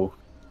me. Oh.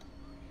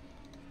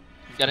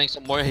 Getting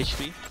some more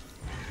HP.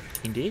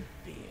 Indeed.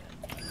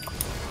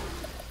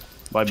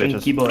 Bye, bitches.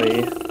 Chunky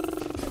boy.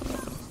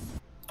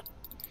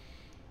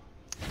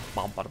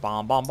 Bom, bada,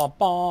 bom, bom, bom,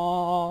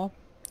 bom.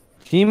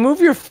 Can you move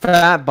your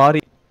fat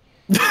body?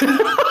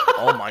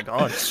 Oh my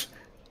god.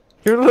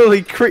 You're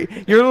literally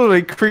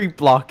creep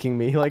blocking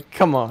me. Like,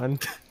 come on.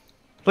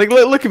 Like,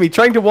 look at me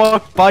trying to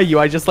walk by you.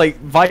 I just like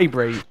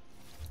vibrate.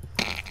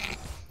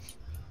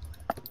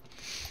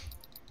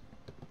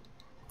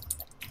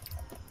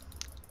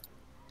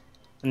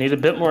 I need a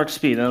bit more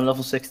XP than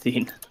level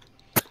 16.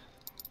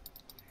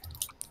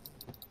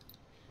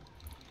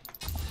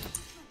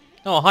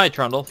 Oh, hi,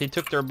 Trundle. He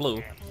took their blue.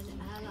 An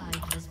ally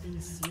has been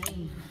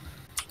slain.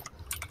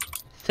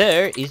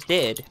 Thur is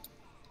dead.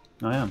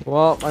 I am.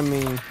 Well, I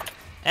mean,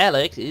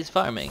 Alex is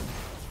farming.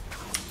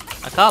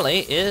 Akali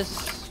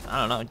is, I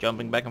don't know,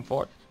 jumping back and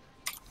forth.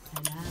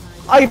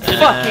 I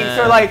fucking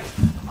so like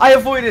I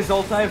avoid his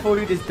ult, I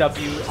avoid his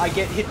W. I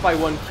get hit by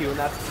 1Q, and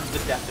that's the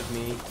death of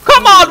me.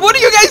 Come on, what are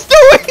you guys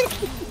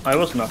doing? I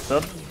was knocked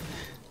up.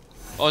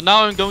 Oh,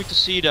 now I'm going to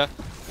see the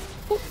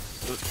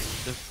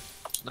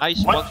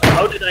nice one. What?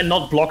 How did I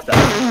not block that?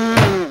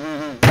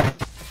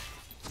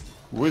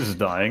 Who is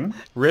dying?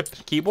 Rip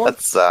keyboard?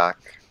 That's Zach.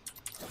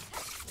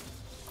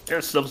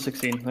 Here's level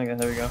 16. Okay,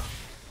 there we go.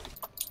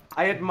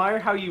 I admire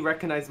how you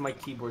recognize my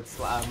keyboard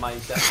my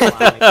death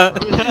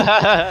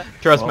slamming.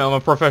 Trust me, I'm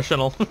a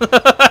professional.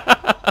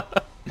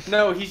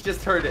 No, he's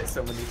just heard it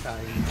so many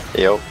times.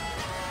 Yo.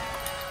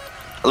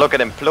 Look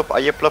at him, plup. Are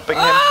you plupping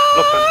him?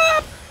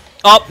 Plupping.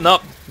 Oh, no.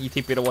 You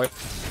TP'd away.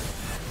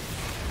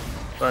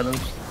 Silence.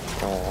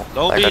 Oh,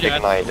 Don't I be got that.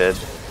 ignited.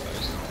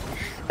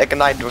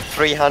 Ignite with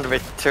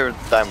 302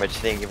 damage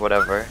thingy,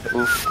 whatever.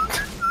 Oof.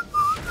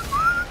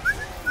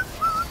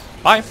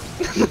 Bye.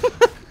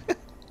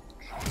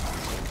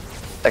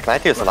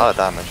 Ignite deals a lot of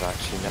damage,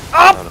 actually. Yeah.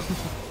 Up!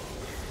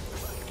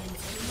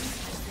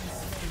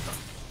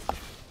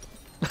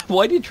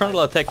 Why did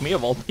Trundle attack me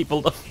of all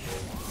people though?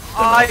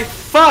 I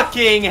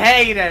fucking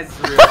hate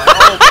Ezreal.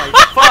 Oh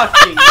my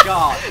fucking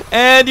god.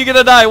 And you're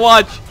gonna die,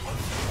 watch.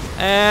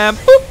 And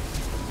boop.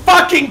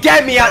 Fucking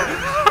get me out.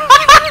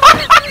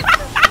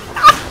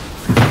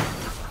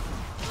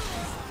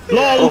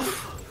 LOL!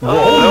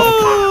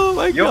 Oh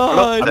my Yo,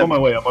 god. I'm on my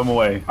way, I'm on my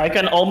way. I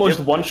can almost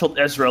one-shot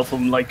Ezreal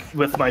from like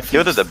with my feet.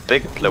 You did a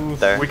big plup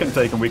there. We can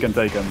take him, we can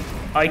take him.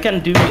 I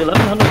can do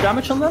 1100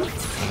 damage on them?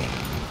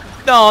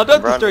 No,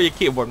 don't Run. destroy your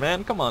keyboard,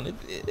 man. Come on,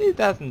 it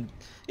doesn't.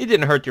 It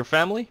didn't hurt your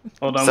family.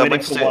 Hold on, So waiting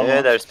much for to,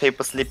 Warlock. there's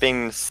people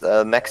sleeping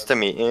next to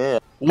me. Yeah.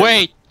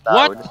 Wait,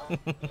 Loud. what?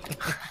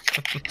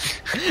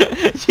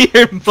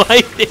 You're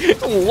biting.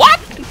 What?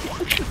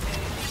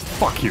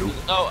 Fuck you.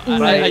 No,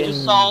 I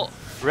just saw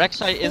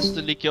Rek'Sai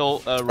instantly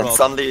kill And Rob.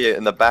 suddenly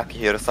in the back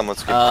here someone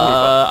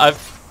screamed.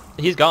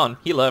 He's gone.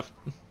 He left.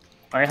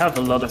 I have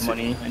a lot of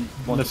money. And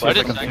want Let's to see buy if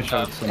I did can Zach fish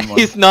out come? someone.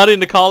 He's not in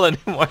the call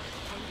anymore.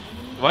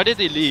 Why did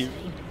he leave?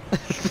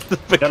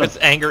 Because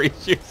anger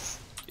issues.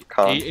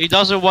 He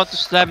doesn't want to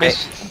slam Okay,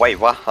 his... wait,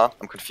 what? Huh?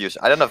 I'm confused.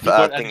 I don't have You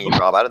got thingy, energy.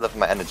 Rob. I don't have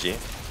my energy.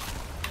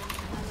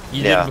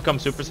 You Yeah. didn't become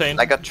Super Saiyan?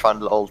 I got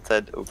Trundle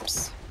ulted.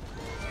 Oops.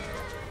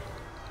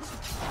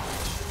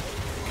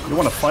 You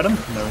wanna fight him?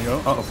 There we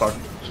go. Oh, fuck.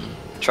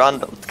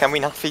 Trundle. Can we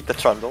not feed the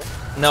Trundle?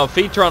 No,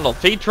 feed Trundle.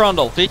 Feed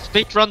Trundle. Feed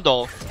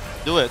Rundle.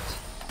 Do it.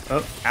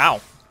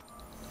 Ow.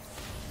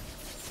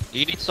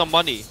 He needs some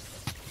money.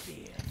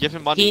 Give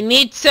him money. He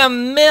needs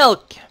some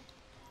milk.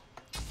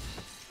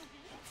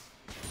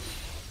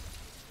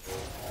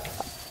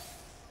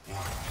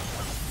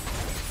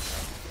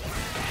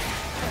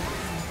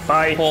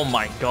 Bye. Oh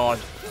my god.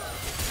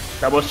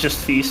 That was just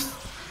feast.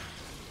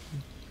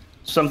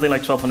 Something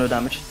like 1200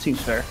 damage.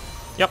 Seems fair.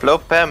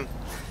 Bloop him.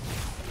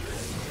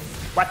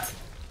 What?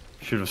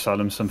 Should have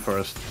silenced him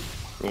first.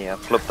 Yeah,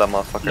 flip that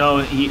motherfucker. No,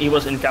 he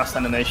was in cast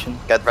animation.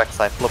 Get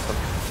Rek'Sai, flip him.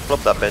 Flip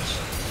that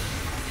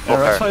bitch. Yeah,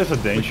 Okay. Rek'Sai is a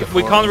danger.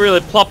 We for can't him. really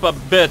plop a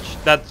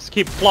bitch that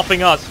keep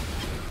flopping us.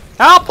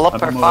 Help! Flip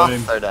her I'm moving.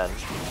 faster then.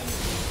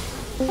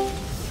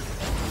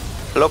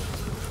 Flip.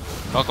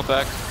 Welcome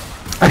back.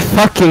 I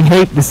fucking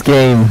hate this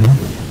game.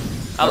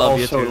 I love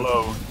you Also too.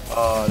 low.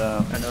 Oh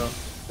no. I know.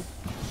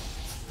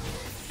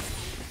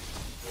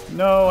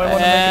 No, I wanna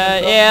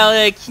make it.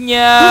 Alex,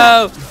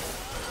 no!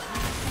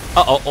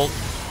 Uh-oh, oh.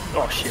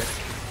 Oh shit.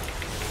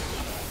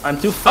 I'm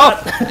too Oh!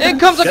 fat. In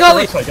comes Get the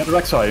Akali! Rek'Sai, get the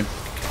Rek'Sai.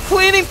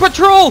 Cleaning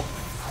patrol!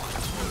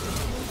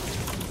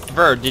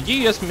 Ver, did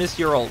you just miss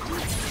your ult?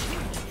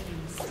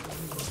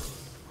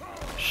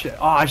 Shit.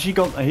 Ah, he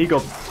got.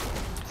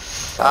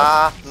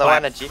 Ah, no Slap.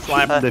 energy.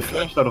 Slap. They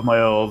flashed out of my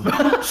ult.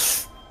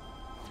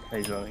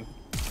 He's running.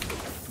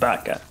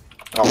 Back at.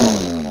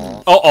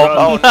 Oh,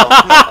 oh.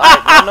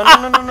 Oh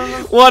no,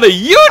 no. What are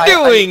you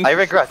doing? I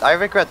regret.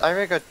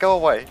 Go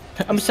away.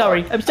 I'm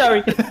sorry. I'm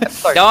sorry.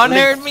 Sorry. Don't leave.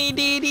 hurt me,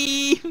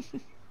 Dee.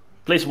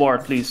 Place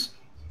ward, please.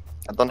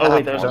 I don't Oh have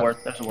wait, there's a one. ward.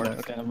 There's a ward.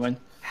 Okay, never mind.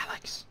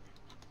 Alex,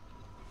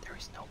 there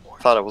is no more.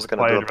 Thought I was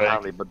gonna do a Fire drag.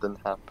 pally, but didn't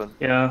happen.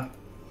 Yeah.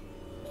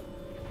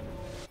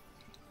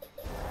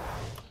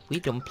 We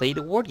don't play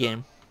the ward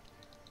game.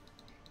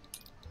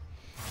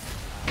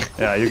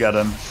 Yeah, you got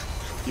him.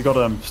 You got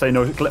him. Stay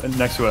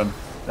next to him.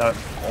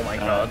 Oh my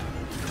god.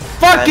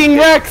 Fucking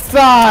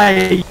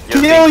Rek'Sai!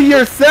 Kill think-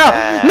 yourself!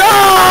 Yeah.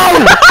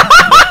 No!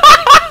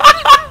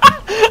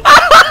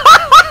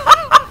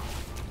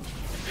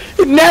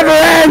 It never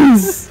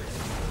ends!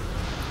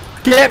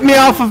 Get me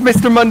off of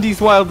Mr.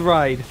 Mundy's wild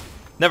ride.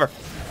 Never.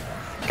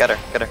 Get her.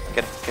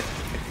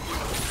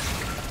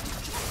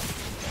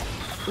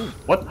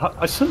 What?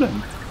 I stunned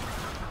him.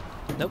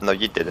 No,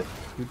 you did it.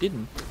 You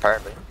didn't.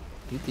 Apparently.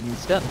 You didn't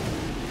stun.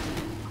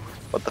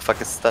 What the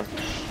fuck is stun?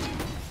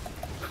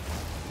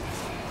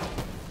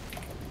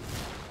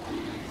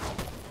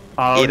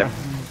 Oh, Eat him.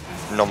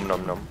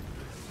 Nom.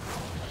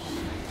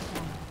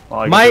 Oh,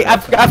 I My,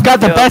 got the I've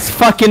got the best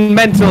fucking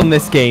mental in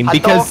this game I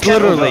because don't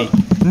care. literally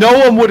no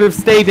one would have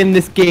stayed in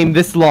this game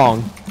this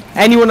long.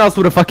 Anyone else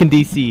would have fucking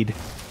DC'd.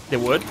 They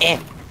would.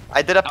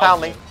 I did a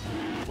pally.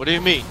 What do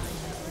you mean?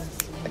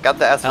 I got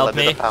the S. I Help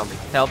did me. a pally.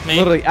 Help me.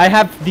 Literally, I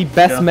have the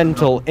best Yeah.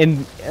 mental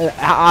in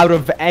out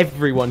of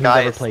everyone who's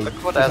ever Guys, played. look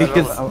what Ezreal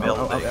Because is Oh,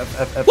 building.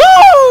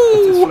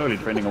 It's slowly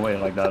draining away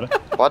like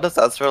that. What is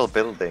Ezreal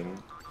building?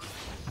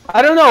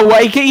 I don't know.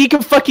 He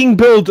could fucking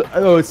build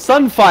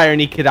Sunfire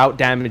and he could out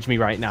damage me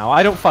right now.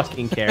 I don't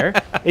fucking care.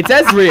 It's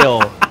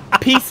Ezreal,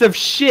 piece of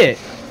shit.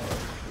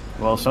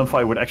 Well,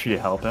 Sunfire would actually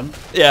help him.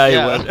 Yeah, he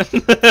Yeah. would.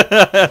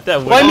 That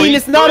would. Well, I mean, he's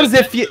it's not good as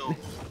if you.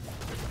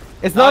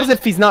 It's not as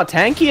if he's not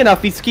tanky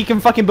enough. He can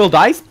fucking build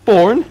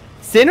Iceborne.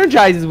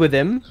 Synergizes with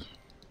him.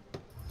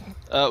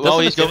 Well,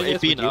 Doesn't he's going it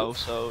AP with you? now,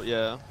 so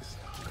yeah.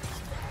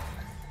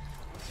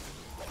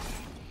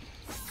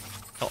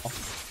 Uh-oh.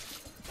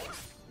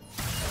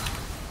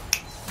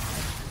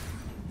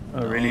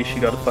 Oh really? She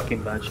got a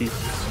fucking banshee.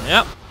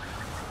 Yep.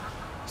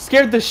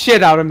 Scared the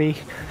shit out of me.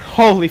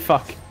 Holy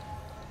fuck.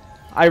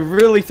 I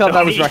really thought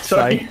that was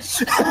Sorry.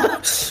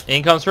 Rek'Sai.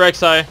 In comes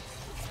Rek'Sai.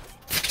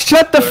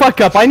 Shut the fuck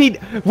up. I need.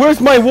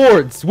 Where's my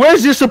wards?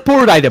 Where's your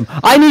support item?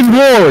 I need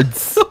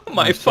wards.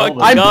 My fuck.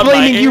 I'm God,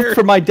 blaming my you hair.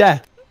 for my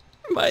death.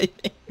 my.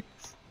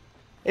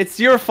 It's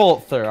your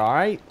fault, sir. All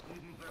right.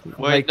 Wait,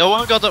 Like- no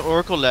one got the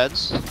Oracle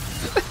lens?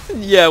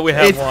 Yeah, we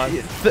have It's, one.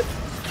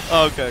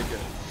 Oh, okay,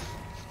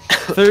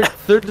 good.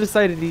 third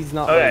decided he's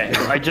not. Okay,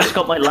 like- I just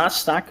got my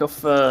last stack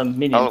of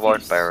minion I'll ward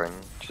feasts. Baron.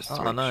 Just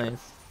to Oh, make nice.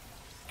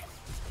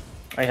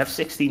 I have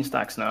 16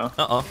 stacks now.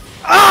 Uh-oh.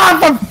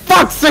 Ah, for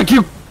fuck's sake,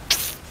 you.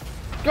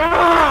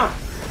 Ah!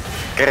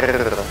 Sure.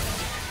 Grrr.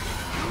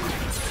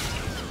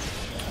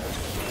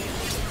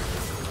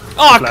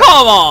 Oh,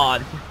 come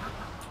on!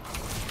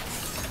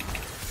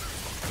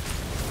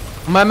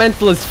 My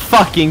mental is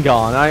fucking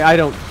gone. I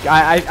don't.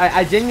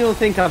 I genuinely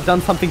think I've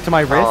done something to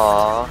my wrist.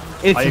 Aww.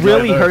 It's I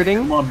really ignite her. hurting,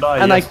 Come on, die,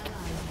 and yes.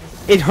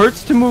 it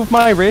hurts to move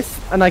my wrist,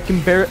 and I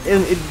can bear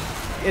and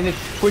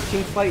it's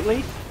twitching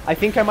slightly. I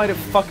think I might have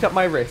fucked up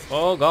my wrist.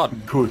 Oh god.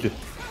 Good.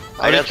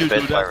 I did got you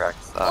bit do by that? Rex.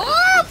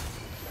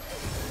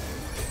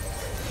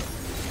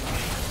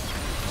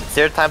 It's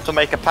your time to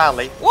make a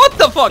pally. What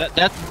the fuck?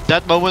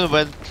 That moment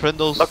when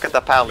Trindle's Look at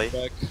the pally.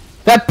 back.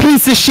 That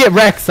piece of shit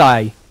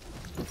Rek'Sai.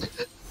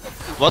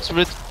 What's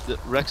with the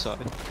Rek'Sai?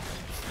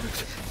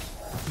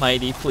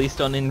 Mighty, please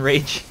don't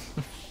enrage.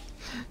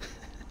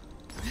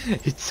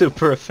 It's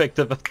super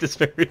effective at this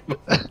very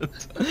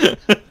moment.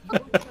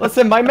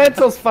 Listen, my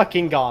mental's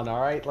fucking gone. All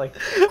right, like.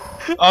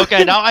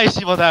 Okay, now I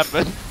see what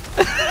happened.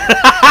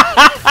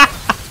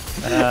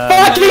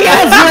 Fucking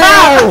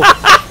Ezreal!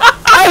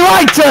 I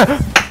like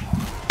to.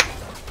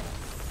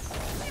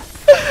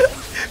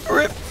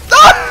 Rip.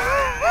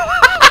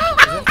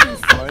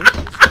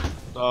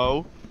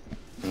 No.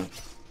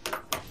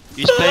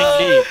 He's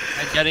playing me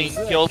and getting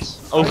killed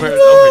over and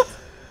over.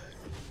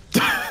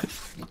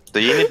 Do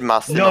you need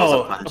Mastin No, as a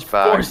of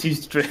punchbag? course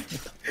he's straight.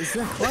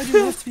 Why do we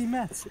have to be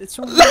met? It's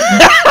so weird.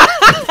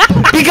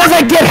 Because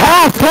I get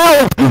half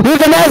health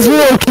with an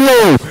Ezreal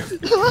kill!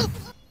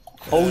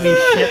 Holy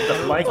shit,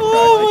 the mic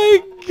Oh my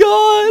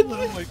god!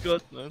 Oh my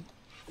god, man.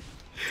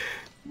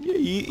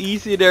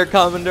 Easy there,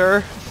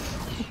 Commander.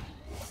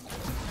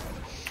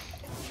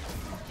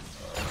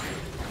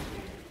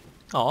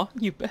 Aw,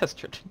 you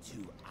bastard.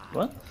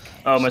 What?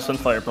 Oh, my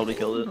Sunfire probably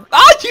killed it.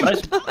 Ah, you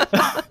Nice.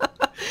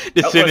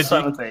 The That was synergy.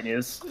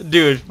 simultaneous.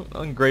 Dude,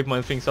 great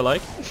mind things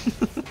alike.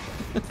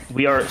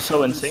 We are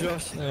so in sync.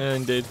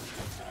 Indeed.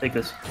 Take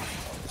this.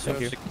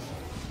 Thank you.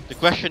 The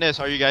question is,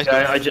 are you guys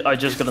Yeah, I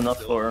just got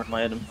enough for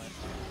my item.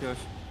 Josh,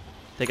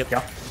 Take it.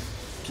 Ja.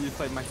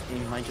 PewDiePie maakt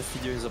één Minecraft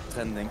video's op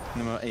trending,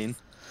 nummer 1.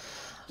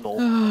 Lol.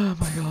 Oh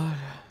my god.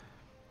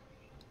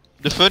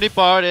 The funny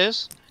part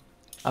is,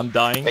 I'm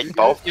dying. Wait,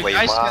 both? you Wait,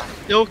 guys what?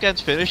 still can't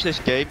finish this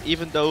game,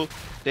 even though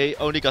they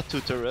only got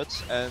 2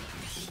 turrets, and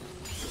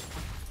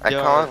I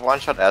Yeah. can't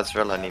one-shot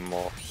Ezreal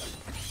anymore.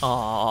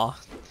 Aw.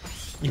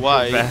 You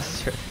Why?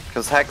 bastard.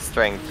 Because Hex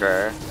Strength,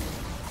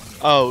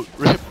 oh,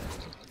 rip.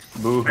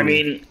 Boo. I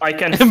mean, I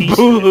can feast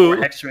Boo. before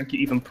Hex rank you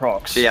even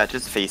procs. yeah,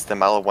 just feast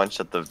them. I'll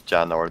one-shot the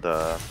Jan or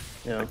the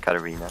Yeah.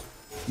 Katarina.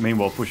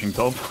 Meanwhile, pushing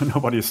top.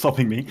 Nobody is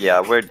stopping me.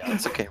 Yeah,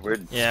 it's okay. We're Yeah,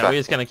 distracted. we're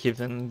just gonna keep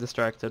them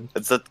distracted.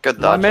 It's a good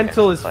My dodging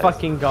mental is exercise.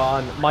 fucking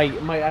gone. My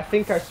I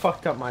think I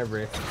fucked up my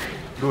wrist.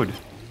 Good.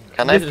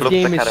 Can I This flip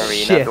game the is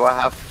Katarina? shit. Do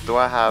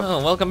I have? Oh,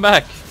 welcome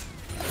back.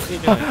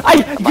 What are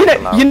you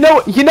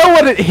doing? You know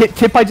what a hit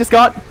tip I just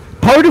got?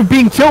 Part of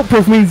being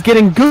tilt-proof means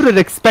getting good at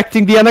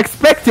expecting the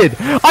unexpected.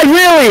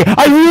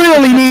 I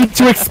really need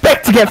to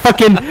expect to get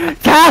fucking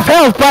half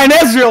health by an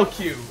Ezreal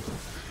Q.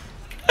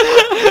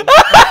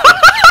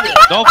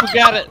 Don't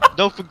forget it.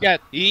 Don't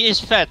forget, he is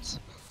fat.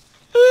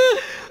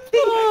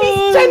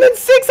 He's 10 and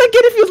 6. I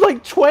get if he was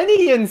like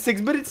 20 and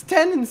 6, but it's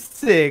 10 and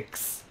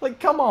 6. Like,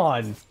 come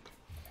on.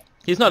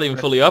 He's not even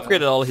fully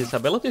upgraded all his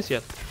abilities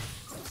yet.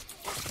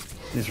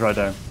 He's right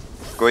there.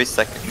 Go a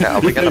second.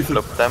 Are we gonna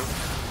flip them?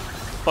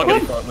 Fuck it, I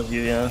thought it was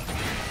you, yeah.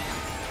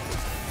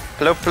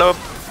 Flip, flip,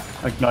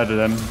 Ignited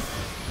him.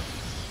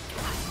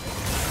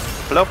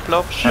 flip,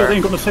 flip. Shit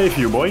ain't gonna save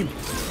you, boy.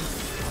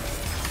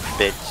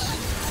 Bitch.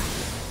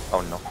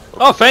 Oh no.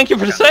 Oh, thank you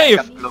for the save!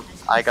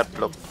 I got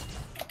flip.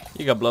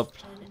 You got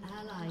blubbed.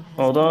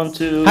 Hold on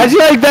to... How'd you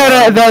like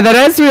that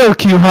Ezreal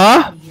Q,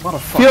 huh?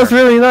 Feels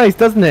really nice,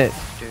 doesn't it?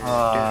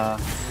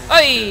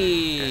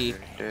 Hey!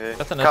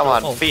 That's an Come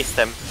on, oh. feast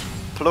him.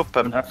 Flip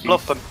him, Have flip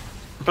feast. him,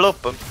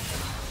 flip him.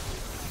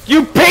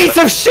 You piece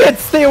of shit!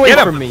 Stay away Get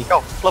him. from me.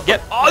 Go, flip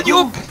Get him. all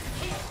you!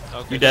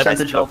 Okay. You dead.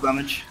 Percentage health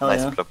damage. Hell Nice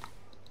yeah. flip.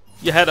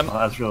 You had him. Oh,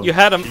 that's real. You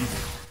had him.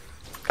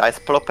 Guys,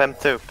 flip him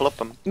too, flip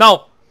him.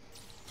 No!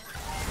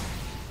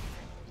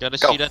 Gotta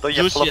Go, see that do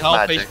your juicy flip health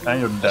magic. page. And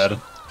you're dead.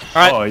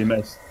 Alright. Oh, you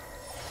missed.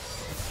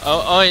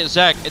 Oh, yeah,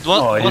 Zach, it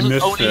was, Oh, he wasn't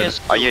missed only it.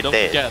 his Are you don't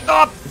dead? forget.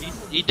 Stop!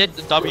 He did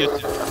the W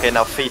too. Okay,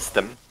 now feast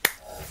him.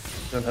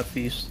 Don't have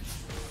feast.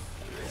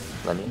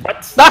 Nani?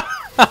 What?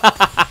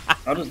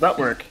 How does that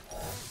work?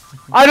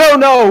 I don't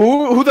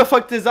know who the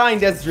fuck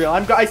designed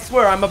Ezreal. I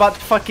swear I'm about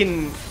to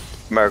fucking.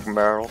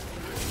 Merle.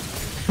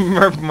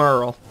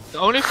 Merle. The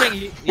only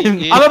thing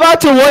he I'm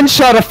about to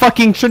one-shot a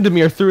fucking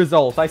Tryndamere through his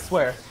ult. I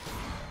swear.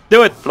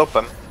 Do it! Flip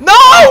him. No!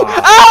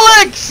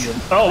 Alex!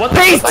 Oh, what the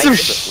Piece fuck? of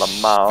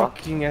Lamau.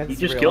 fucking He Ezreal.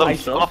 just killed I-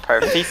 himself.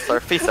 Flip her,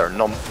 feast her,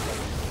 nom.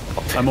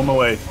 I'm on my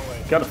way.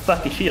 Got a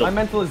fucking shield. My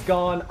mental is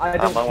gone. I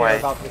don't my care way.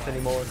 about this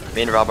anymore.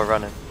 Me and Rob are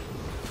running.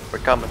 We're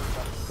coming.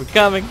 We're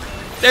coming.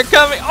 They're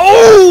coming.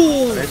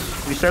 Oh!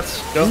 Resets.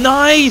 Go.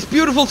 Nice!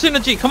 Beautiful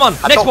synergy. Come on.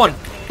 I Next don't- one.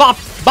 Bop!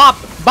 Bop!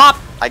 Bop!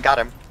 I got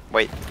him.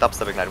 Wait,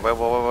 dubstep ignite.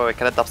 Wait.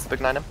 Can I dubstep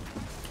ignite him?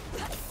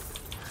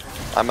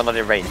 I'm not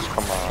in range.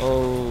 Come on.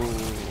 Oh.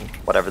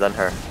 Whatever, then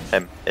her.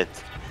 Him. It.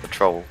 The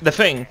troll. The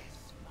thing.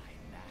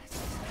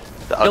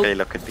 The ugly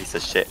looking piece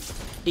of shit.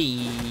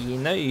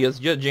 No, you're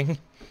just judging.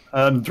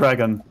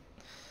 Dragon.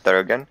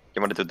 Durgan?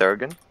 You want to do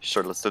Durgan?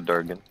 Sure, let's do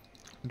Durgan.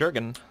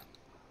 Durgan.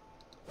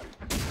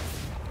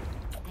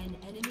 An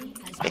enemy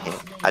has been slain.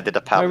 I did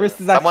a pal. My wrist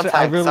is Someone actually-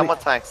 I tank, really-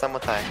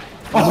 someone tank.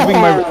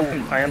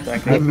 I am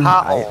tanking.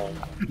 How?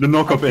 The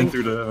knock up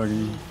into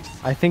the.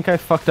 I think I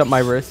fucked up my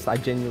wrist. I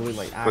genuinely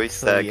like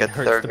Please, actually get it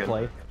hurts to Thurgan.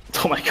 play.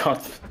 Oh my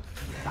god.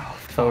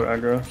 So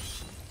aggro.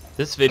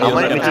 This video How is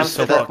many gonna be times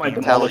so did I fucking...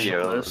 fucking tell demolish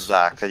you, this.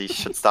 Zach, that you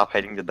should stop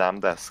hitting the damn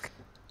desk?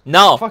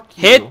 No! Fuck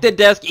you. Hit the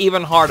desk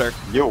even harder.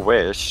 You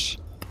wish.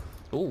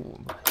 Ooh.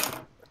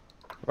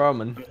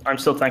 Roman. I'm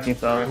still tanking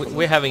tower.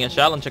 We're having a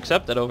challenge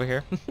accepted over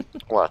here.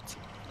 What?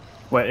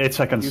 Wait, 8 You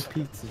seconds.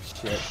 piece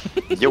of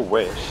shit. You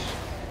wish.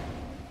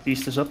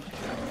 Beast is up.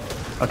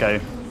 Okay.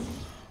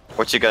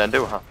 What you gonna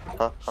do, huh?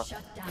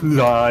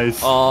 Nice.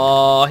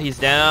 Oh, he's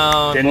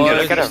down, Didn't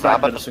boys. get a Rabbit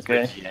stack, but it's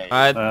okay.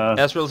 Alright, Uh,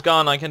 Ezreal's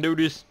gone. I can do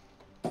this.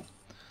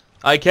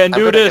 I can I'm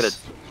do gonna get this.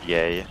 it.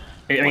 Yay.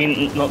 I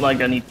mean, not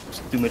like I need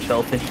too much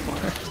health anymore.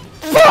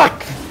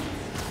 Fuck!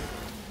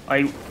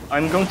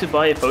 I'm going to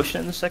buy a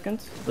potion in a second.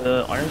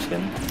 The iron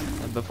skin.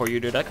 And before you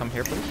do that, come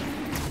here, please.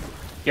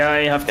 Yeah,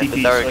 I have Get the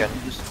TP. So I Thurgan.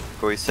 can just,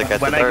 Who is sick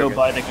at when the I go Thurgan?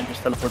 by, they can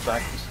just teleport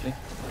back. Basically.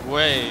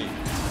 Wait,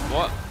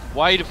 what?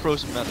 Why the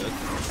frozen method?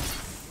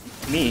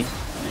 Me,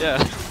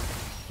 Yeah.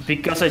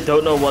 because I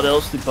don't know what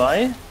else to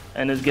buy,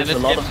 and it gives And a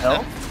it lot of gives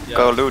health. Yeah.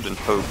 Go Luden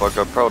Poop or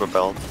go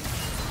Protobelt.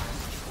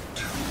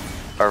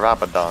 Or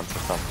Rabbit Dance or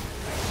something.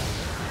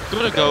 I'm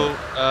gonna go,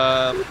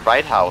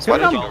 Right House, why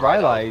Turn don't on you go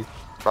Right Eyes.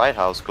 Right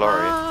House,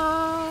 Glory.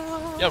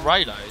 yeah,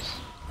 right eyes.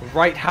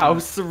 Right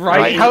House. Right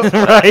Right House.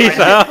 Right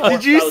now.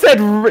 Did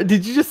you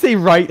Did you just say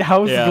Right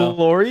House Yeah.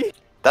 Glory?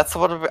 That's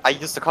what I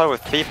used to call it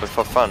with people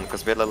for fun,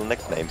 because we had little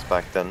nicknames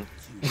back then.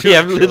 We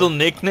have little I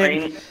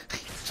nicknames. mean,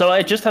 so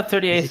I just had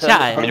 38. Yeah,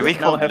 I mean, we now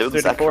call I have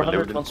Luden's actually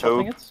 3400 Luden on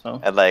swapping Poop. it. So.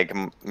 And like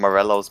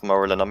Morello's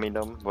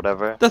Morellonominum,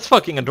 whatever. That's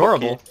fucking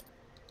adorable.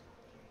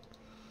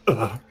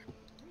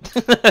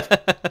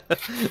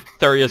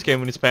 Thurius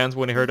came in his pants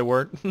when he heard the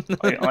word.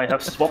 I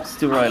have swapped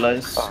to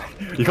Rylai's.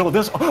 You call it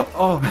this?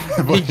 Oh!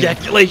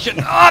 Ejaculation!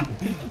 Ah!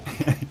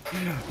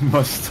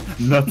 Must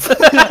not.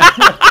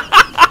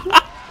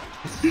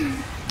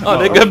 Oh,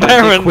 the good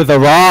Baron! With a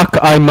rock,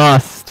 I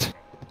must.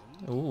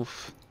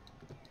 Oof.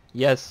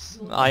 Yes,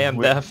 I am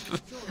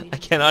deaf. I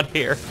cannot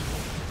hear.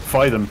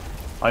 Fight him.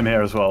 I'm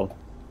here as well.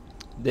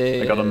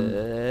 I got him.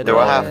 Do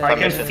I have I can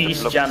permission to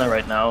feast look? Janna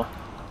right now.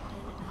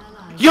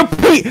 You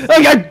pee! Let's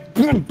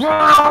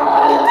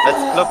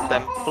flip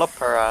them. Flip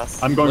her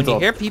ass. I'm going When you to.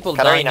 hear people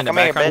Katarina, dying in the come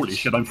here, background, Holy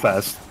shit, I'm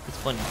fast. it's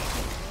funny.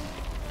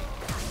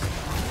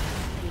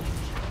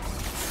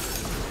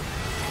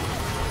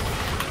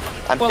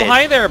 I'm Well, dead.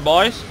 hi there,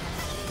 boys.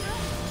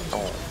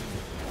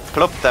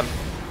 Flip them.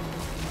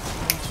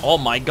 Oh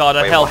my god,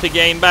 a Wait, healthy what?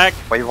 game back.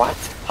 Wait, what?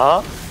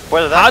 Huh?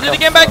 Where did that How did come he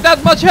get back from?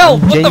 that much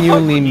health? What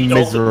Genuinely He ulted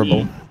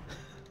miserable. me.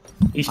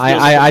 He steals a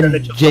I'm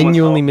percentage of someone's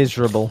genuinely health.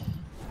 miserable.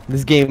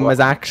 This game has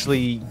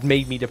actually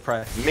made me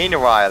depressed.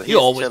 Meanwhile, the fuck? he's You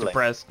always chilling.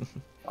 depressed.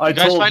 I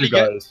guys told finally you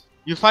guys.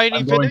 You finally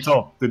I'm going finished?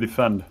 top to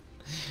defend.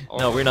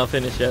 No, we're not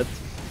finished yet.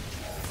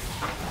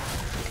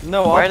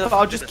 No, Where the I'll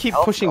fuck just did keep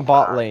this pushing help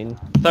bot come lane.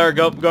 There,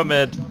 go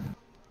mid.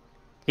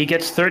 He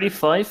gets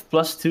 35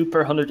 plus 2 per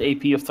 100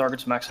 AP of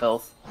target's max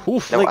health.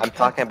 Oof, No, like, I'm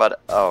talking about.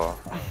 Oh.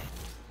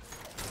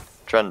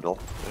 Trundle.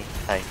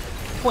 Hey.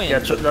 Quinn. Yeah,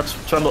 that's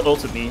Trundle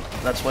ulted me.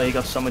 That's why he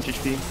got so much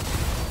HP.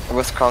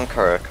 With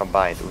Conqueror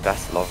combined. Ooh,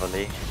 that's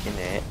lovely. In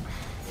it.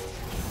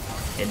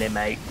 And then,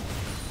 mate.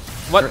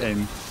 What? Your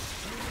aim.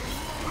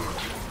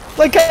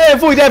 Like, I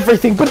avoid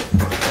everything, but...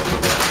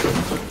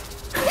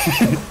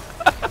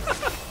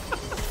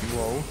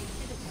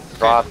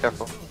 Rob,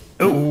 careful.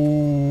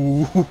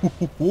 Ooh.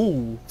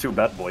 Too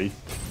bad, boy.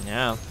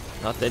 Yeah,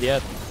 not dead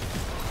yet.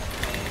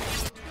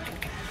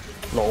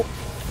 Lol.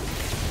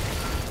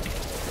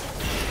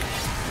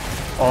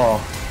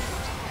 Oh,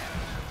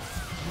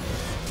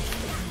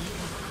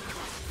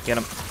 Get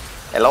him.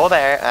 Hello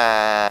there.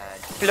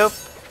 Bloop.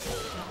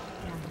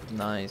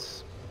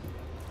 Nice.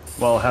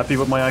 well, happy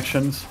with my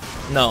actions.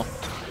 No,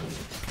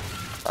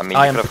 I mean,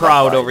 I you am could've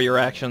proud gone over your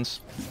actions.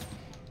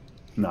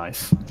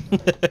 Nice.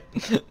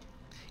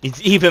 It's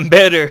even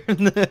better.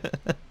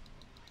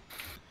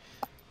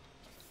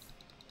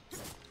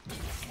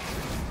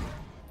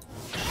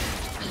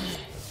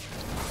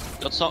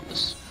 Got some.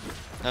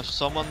 Have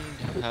someone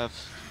have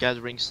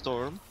Gathering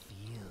Storm?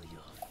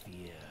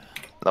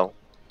 No.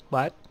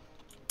 What?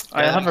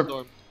 I have Gathering a.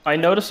 Storm. I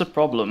noticed a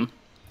problem.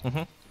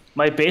 Mhm.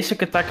 My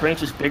basic attack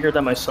range is bigger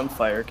than my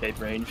Sunfire cape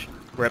range.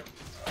 Rip.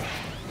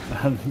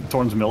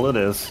 Torn's Mill it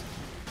is.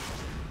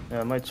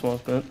 Yeah, I might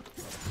swap it.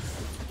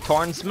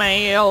 Torn's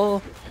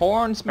mail.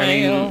 Horn's I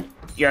mail. mean,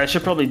 yeah, I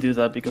should probably do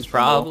that because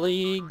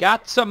Probably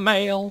got some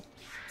mail.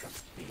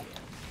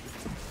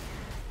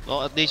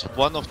 Well, at least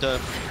one of them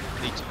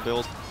need to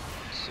build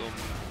some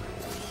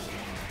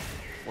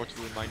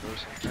mortal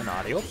reminders An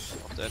audio.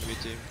 of the enemy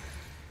team.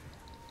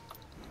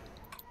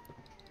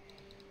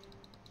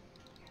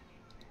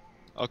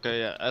 Okay,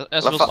 yeah.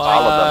 As Left well,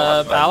 all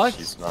of them are Alex?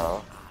 banshees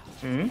now.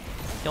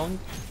 Don't.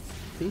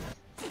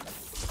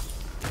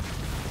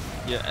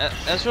 yeah,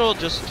 Ezreal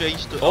just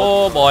changed to.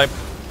 Oh boy.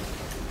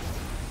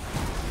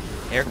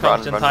 Here comes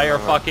Run, the run, entire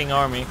run, run. fucking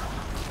army.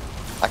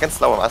 I can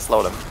slow him. I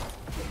slowed him.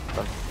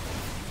 Run.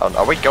 Oh,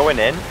 are we going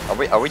in?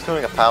 Are we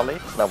doing a pally?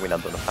 No, we're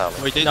not doing a pally.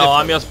 We did No, it.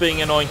 I'm just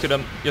being annoying to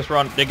them. Just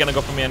run. They're gonna go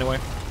for me anyway.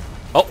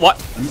 Oh, what?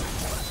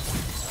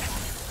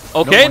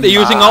 Okay, they're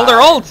using all their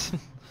ults.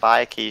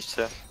 Bye,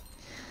 Keisha.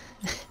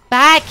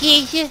 Bye,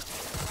 Keisha.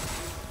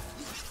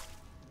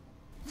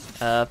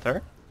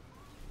 Fair.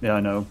 Yeah, I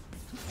know.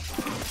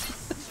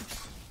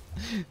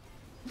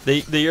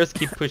 They just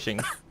keep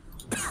pushing.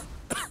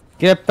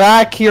 Get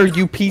back here,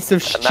 you piece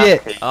of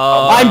shit! Anaki.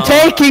 I'm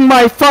taking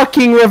my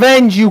fucking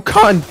revenge, you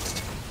cunt!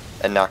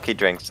 Anaki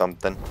drank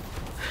something.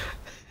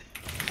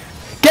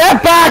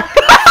 Get back!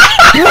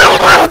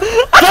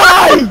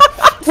 Die!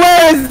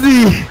 Where is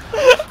he?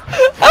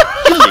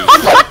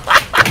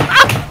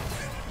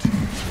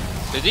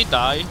 Did he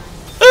die?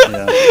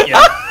 Yeah.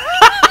 Yeah.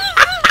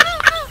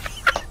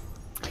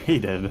 He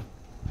did.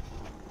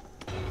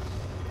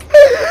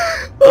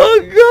 Oh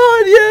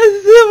god,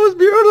 yes, that was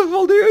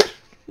beautiful, dude.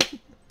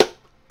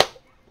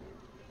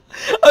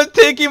 I'm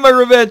taking my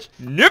revenge.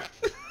 Nope.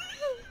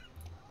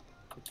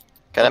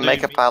 Can I do make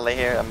you a mean? pally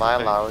here? Am I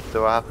allowed?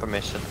 Do I have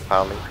permission,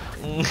 pally?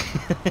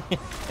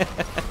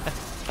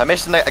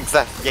 Permission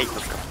exact. Yeah,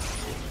 let's go.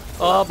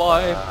 Oh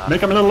boy.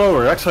 Make him a little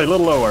lower, actually a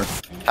little lower.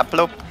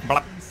 Bloop.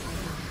 Blop.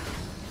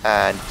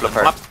 And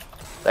blooper.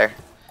 Blop. There.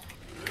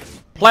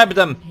 Pleb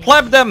them.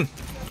 Pleb them.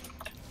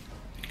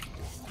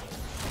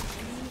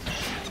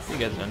 You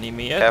guys don't need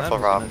me yet. Careful,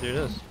 I'm just Rob. gonna do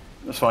this.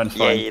 That's fine, it's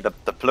fine. Yay, the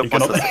You bloop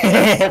was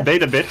cannot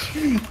bait a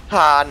bitch.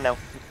 Ah, no.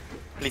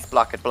 Please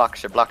block it, block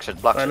shit, block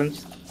shit, block shit.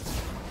 Silence.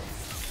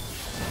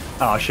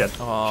 Oh shit.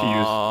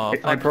 Aw,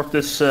 I broke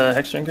this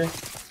hex drinker. She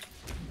used.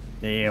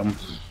 Damn.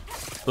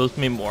 boost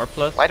me more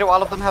plus. Why do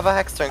all of them have a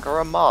hex drink or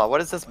a maw?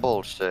 What is this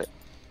bullshit?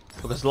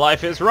 Because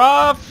life is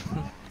rough.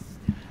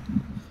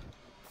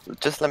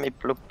 Just let me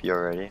bloop you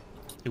already.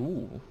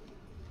 Ooh.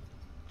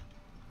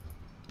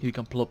 You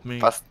can plop me.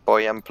 Fast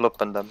boy, I'm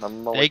blooping them.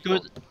 I'm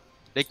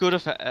They could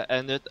have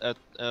ended at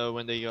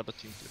when they got a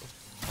team kill,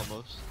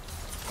 almost.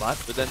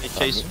 What? But then they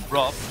chased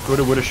Rob.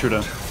 Coulda, woulda,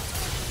 shoulda.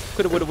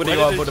 Coulda, woulda, woulda,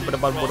 Why did woulda, they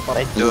woulda,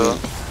 woulda, woulda.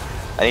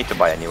 I need to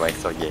buy anyway,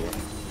 so yeah.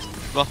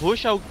 But who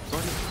shall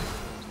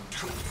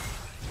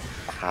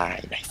Ah,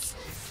 nice.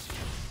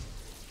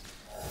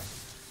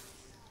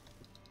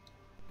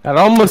 That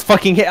almost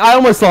fucking hit. I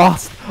almost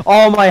lost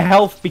all my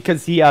health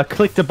because he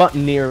clicked a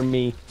button near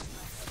me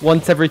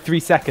once every 3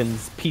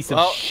 seconds. Piece of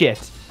Well-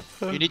 shit.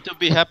 You need to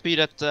be happy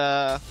that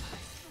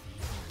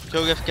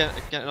Cho'Gath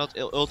cannot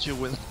ult you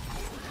with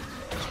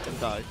and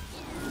die.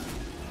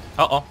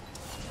 Uh-oh.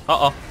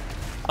 Uh-oh.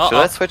 Should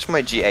I Uh-oh. switch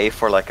my GA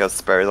for like a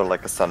spirit or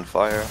like a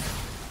sunfire?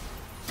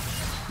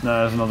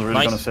 No, that's not really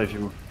Nice. gonna save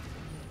you.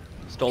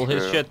 Stole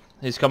his True. shit.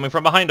 He's coming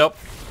from behind up.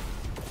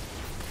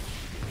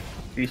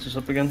 Pieces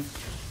up again.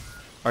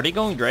 Are they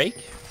going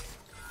Drake?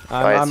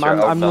 Guys,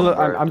 you're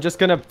outnumbered. I'm just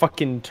gonna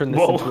fucking turn this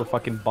Whoa. into a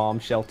fucking bomb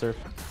shelter.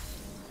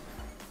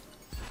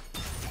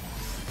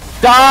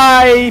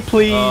 Die,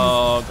 please!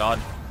 Oh god.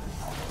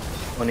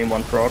 Only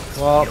one proc.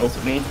 Well- He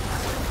ulted me.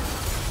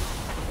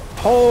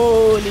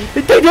 Holy...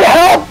 Did you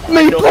help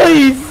me,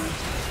 please?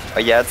 Oh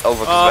yeah, it's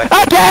over. 'cause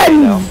Rexa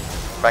Again! now.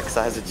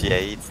 Rexa has a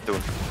GA, it's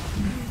done.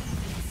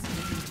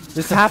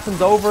 This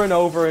happens over and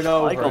over and I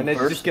over, got and it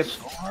burst just gets...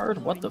 so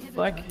hard. What the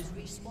fuck?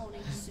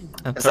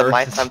 Is it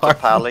my time to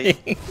pally?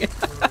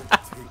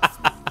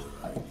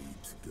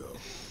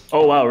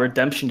 Oh wow,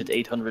 Redemption did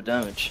 800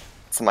 damage.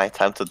 It's my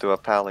time to do a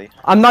pally.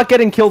 I'm not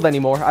getting killed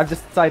anymore. I've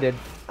decided.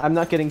 I'm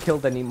not getting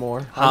killed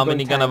anymore. How I'm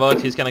many going gonna tank.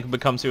 vote? He's gonna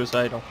become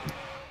suicidal.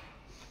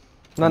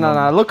 No, no,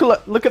 no.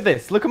 Look at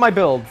this. Look at my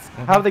builds.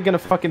 How are they gonna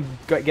fucking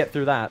get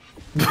through that?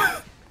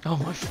 Oh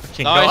my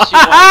fucking Now I god.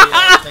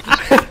 see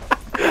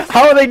why.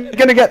 How are they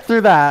gonna get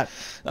through that?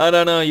 I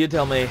don't know, you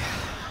tell me.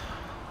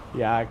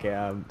 Yeah,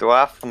 okay. Do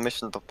I have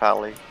permission to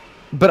pally?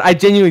 But I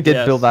genuinely did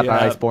Yes, build that you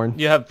have- Iceborne.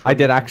 You have. I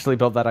did actually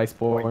build that Going to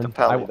Iceborne.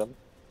 pally them.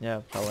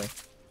 Yeah, probably.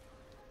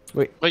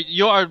 Wait,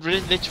 you are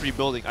literally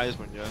building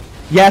Iceborne, yeah?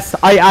 Yes,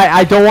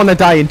 I don't want to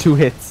die in 2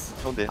 hits.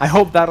 Oh, this. I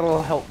hope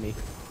that'll help me.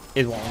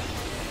 It won't.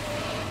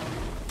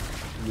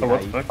 Oh,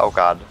 what the fuck? Oh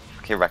god.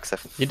 Okay, Rexa,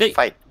 Did they-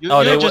 fight. Oh,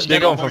 you they're just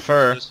going get for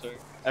fur.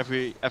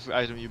 Every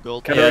item you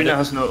build. Katarina they-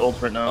 has no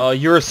ult right now. Oh,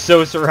 you're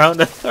so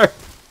surrounded there.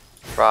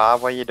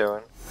 Rob, what are you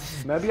doing?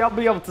 Maybe I'll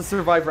be able to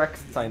survive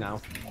Rek'Sai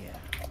now.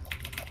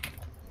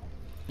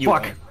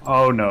 Fuck!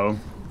 Oh no.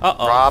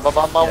 Uh-oh. Rob, I'm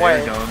on my Yeah, way.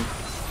 you're going.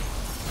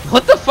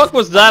 What the fuck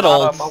was that I'm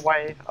all? not on my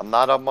way. I'm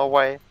not on my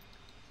way.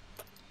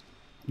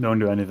 Don't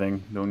do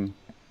anything. Don't.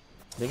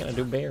 They're gonna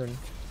do Baron.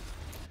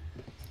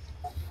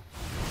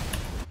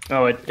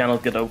 Oh, I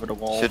cannot get over the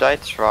wall. Should I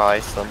try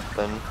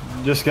something?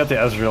 Just get the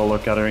Ezreal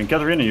look at her. And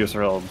Katarina used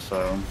her ult,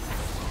 so.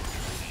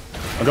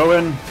 I'll go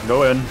in,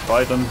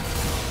 fight them.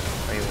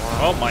 What do you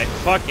want? Oh my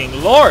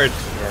fucking lord!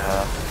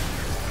 Yeah.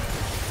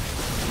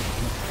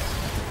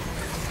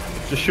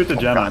 Just shoot the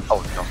Janna.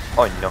 Oh no.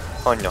 Oh no.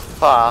 Oh no.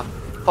 Pa.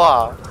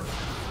 Pa.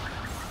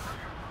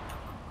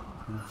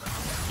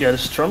 Yeah,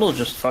 this Trundle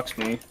just fucks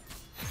me.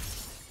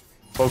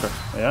 Poker.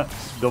 Yeah.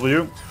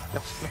 W.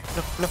 No,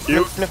 no,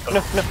 You. no,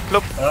 no, no, no,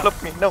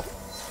 flip me, no.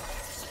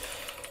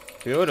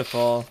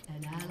 Beautiful.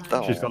 An ally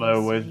Oh. She's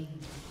gonna wait.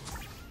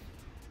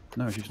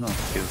 No, she's not.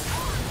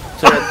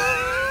 So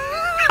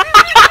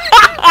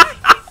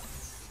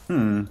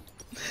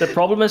the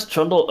problem is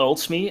Trundle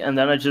ults me and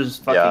then I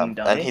just fucking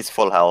die. And he's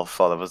full health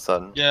all of a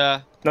sudden.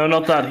 Yeah. No,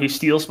 not that. He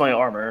steals my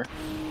armor.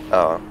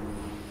 Oh.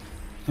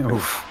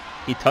 Oof.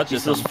 He He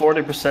touches steals him.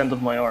 40%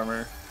 of my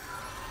armor.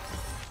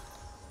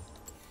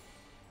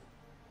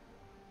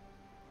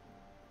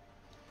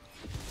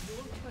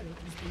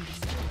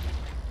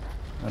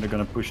 Are they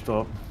gonna push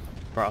top?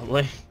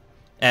 Probably.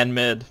 And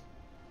mid.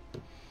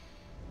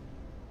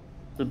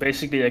 So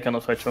basically I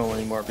cannot fight Trundle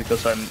anymore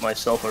because I'm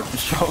myself are too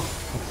strong.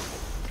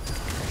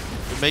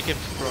 You make him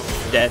strong.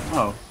 Dead.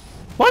 Oh.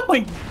 What?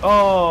 My...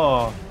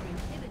 Oh.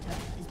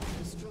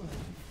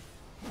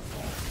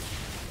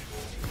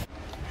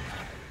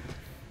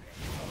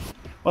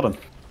 Well done.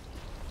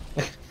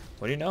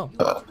 What do you know?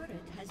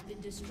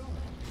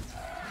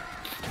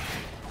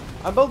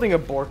 I'm building a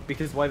Bork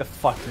because why the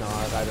fuck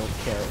not? I don't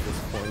care at this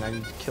point. I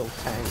need to kill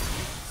tanks.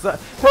 So,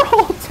 we're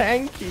all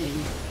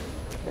tanky.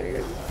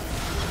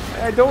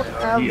 I don't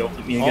have. He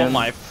ulted me Oh again.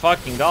 my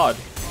fucking god.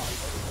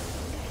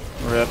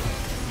 Rip.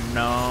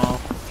 No.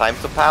 Time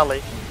to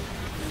pally.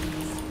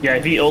 Yeah,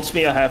 if he ults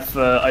me,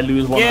 I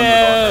lose 100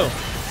 Yo! armor.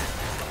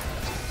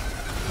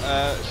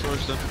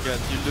 Shores, don't forget,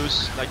 you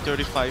lose like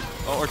 35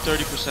 or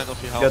 30%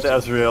 of your health. Get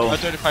Ezreal.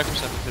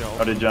 35% of your health.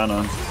 Or the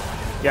Janna.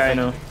 Ja, I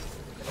know.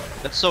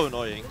 That's so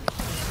annoying.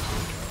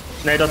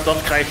 Nee, dat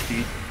krijgt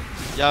hij.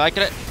 Ja,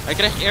 hij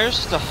krijgt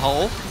eerst de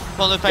half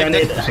van de 35%. Ja,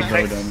 nee, hij Go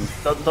krijgt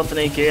damage. dat in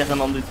één keer en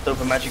dan doet het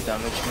over magic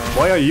damage. Maar...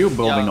 Why are you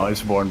building Yeah.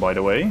 Iceborne, by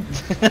the way?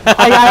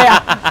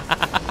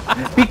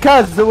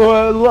 Because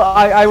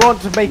I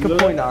want to make a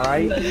point,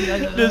 alright?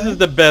 This is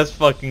the best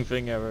fucking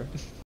thing ever.